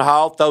running down the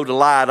hall, throw the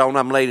light on.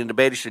 I'm laying in the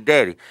bed. He said,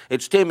 Daddy,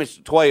 it's 10 minutes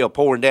to 12,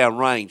 pouring down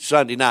rain,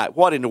 Sunday night.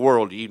 What in the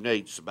world do you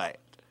need so bad?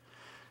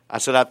 I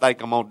said, I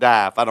think I'm going to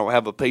die if I don't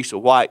have a piece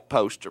of white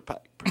poster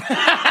paper.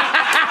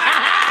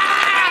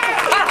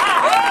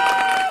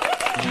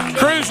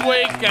 Cruise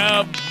week,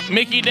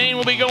 Mickey Dean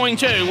will be going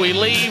too. We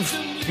leave.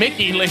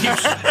 Mickey leaves.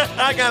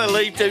 I got to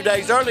leave 2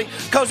 days early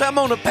because I'm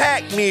on a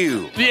pack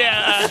mule.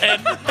 Yeah.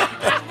 And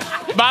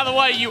by the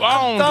way, you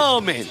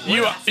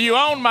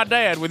owned my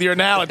dad with your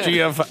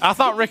analogy of, I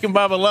thought Rick and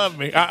Bubba loved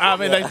me. I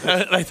mean,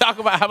 they talk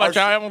about how much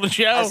I am on the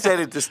show. I said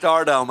it to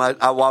Stardom.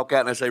 I walk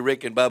out and I say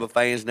Rick and Bubba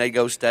fans, and they'd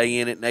go stay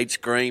in it, and they'd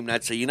scream, and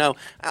I'd say,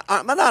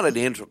 I'm not an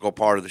integral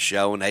part of the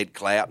show, and they'd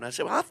clap. And I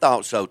said, well, I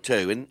thought so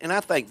too, and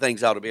I think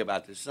things ought to be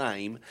about the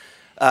same.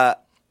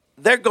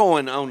 They're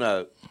going on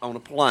a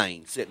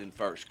plane, sitting in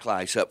first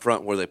class up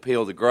front where they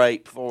peel the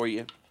grape for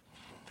you.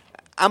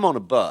 I'm on a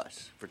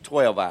bus for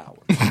 12 hours.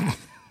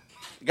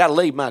 Got to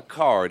leave my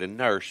car at a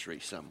nursery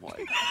somewhere.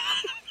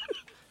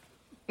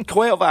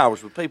 12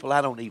 hours with people I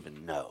don't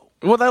even know.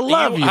 Well, they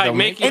love you, Hey, though,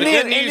 Mickey, And the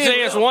then- good news and then-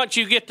 is once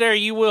you get there,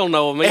 you will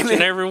know them, each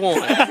and every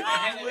one.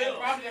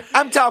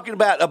 I'm talking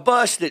about a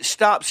bus that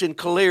stops in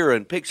Calera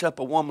and picks up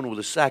a woman with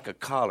a sack of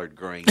collard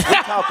greens.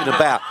 Not talking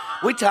about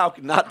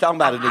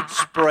an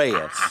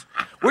express.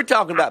 We're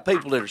talking about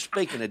people that are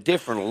speaking a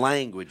different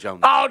language on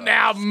the bus.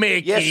 Now,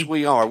 Mickey. Yes,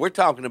 we are. We're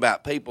talking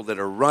about people that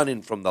are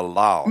running from the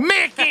law.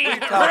 Mickey,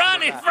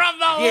 running from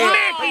the law.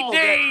 Mickey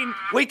Dean.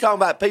 We talking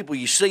about people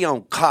you see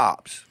on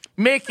cops.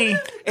 Mickey.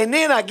 And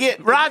then I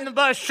get riding the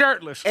bus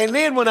shirtless. And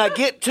then when I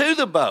get to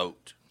the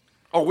boat,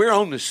 we're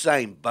on the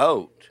same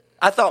boat.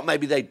 I thought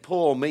maybe they'd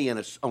pull me on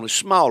a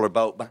smaller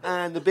boat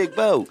behind the big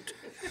boat.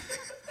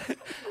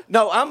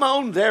 No, I'm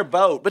on their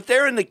boat, but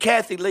they're in the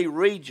Kathy Lee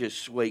Regis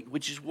suite,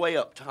 which is way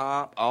up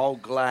top, all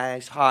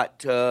glass, hot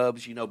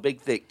tubs,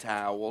 big thick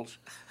towels.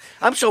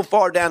 I'm so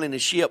far down in the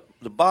ship,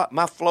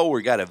 my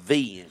floor got a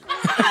V in it.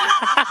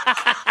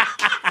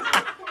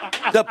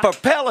 The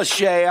propeller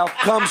shaft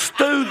comes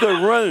through the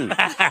room,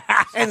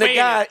 and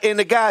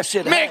the guy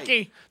said,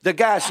 Mickey. Hey, the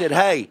guy said,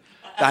 hey,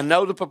 I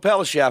know the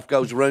propeller shaft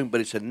goes to the room,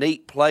 but it's a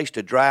neat place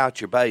to dry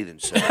out your bathing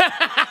suit.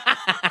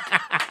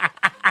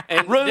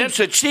 And room's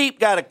so cheap,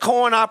 got a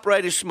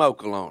coin-operated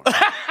smoke alarm.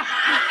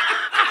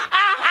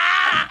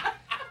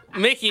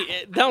 Mickey,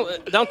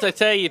 don't they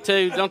tell you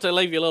too? Don't they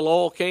leave you a little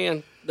oil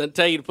can? They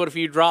tell you to put a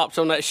few drops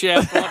on that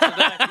shaft once a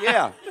day.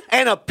 Yeah,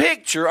 and a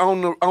picture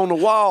on the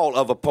wall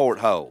of a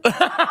porthole.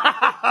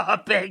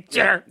 A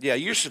picture. Yeah,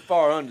 you're so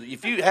far under.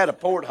 If you had a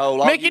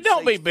porthole, Mickey,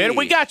 don't be bitter.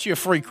 We got you a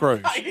free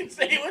cruise. I didn't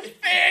say it was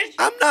fish.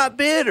 I'm not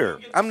bitter.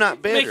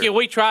 Mickey,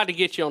 we tried to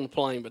get you on the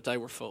plane, but they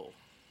were full.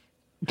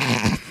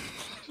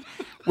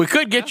 We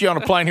could get you on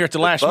a plane here at the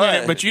last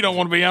minute, but you don't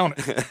want to be on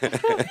it.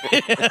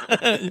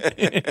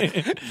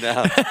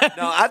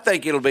 No, I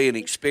think it'll be an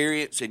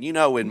experience. And,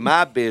 in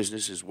my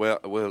business as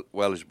well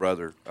as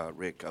Brother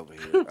Rick over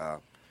here,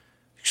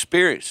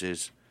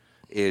 experiences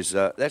is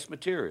that's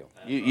material.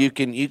 You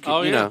can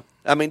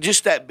I mean,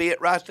 just that bit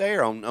right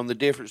there on the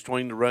difference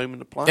between the room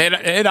and the plane.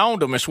 It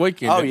owned them this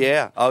weekend. Oh,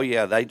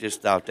 yeah. They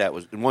just thought that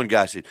was. And one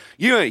guy said,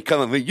 you ain't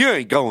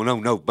going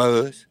on no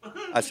bus.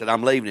 I said,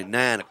 I'm leaving at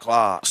 9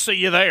 o'clock. See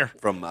you there.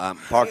 From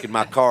parking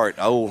my car at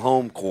the old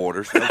home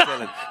quarters.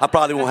 I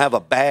probably won't have a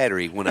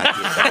battery when I get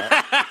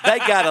back. They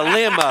got a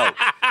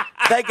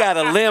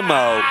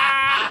limo.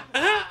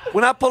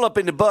 When I pull up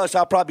in the bus,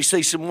 I'll probably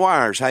see some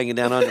wires hanging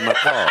down under my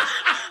car.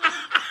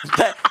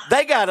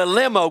 They got a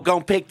limo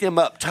gonna pick them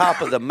up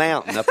top of the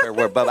mountain up there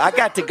where Bubba. I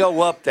got to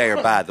go up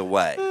there, by the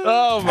way.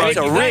 Oh my! It's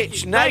a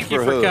rich neighborhood. Thank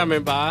you for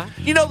coming by.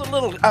 You know the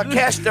little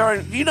cast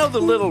iron. You know the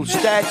little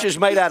statues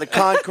made out of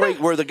concrete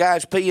where the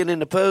guy's peeing in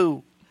the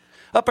pool.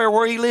 Up there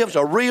where he lives,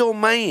 a real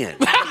man.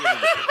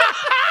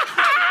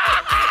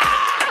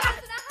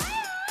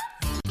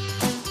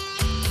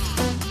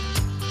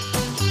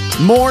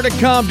 More to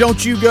come.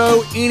 Don't you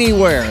go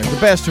anywhere. The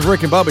best of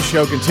Rick and Bubba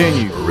show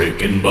continues.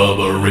 Rick and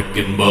Bubba, Rick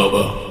and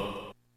Bubba.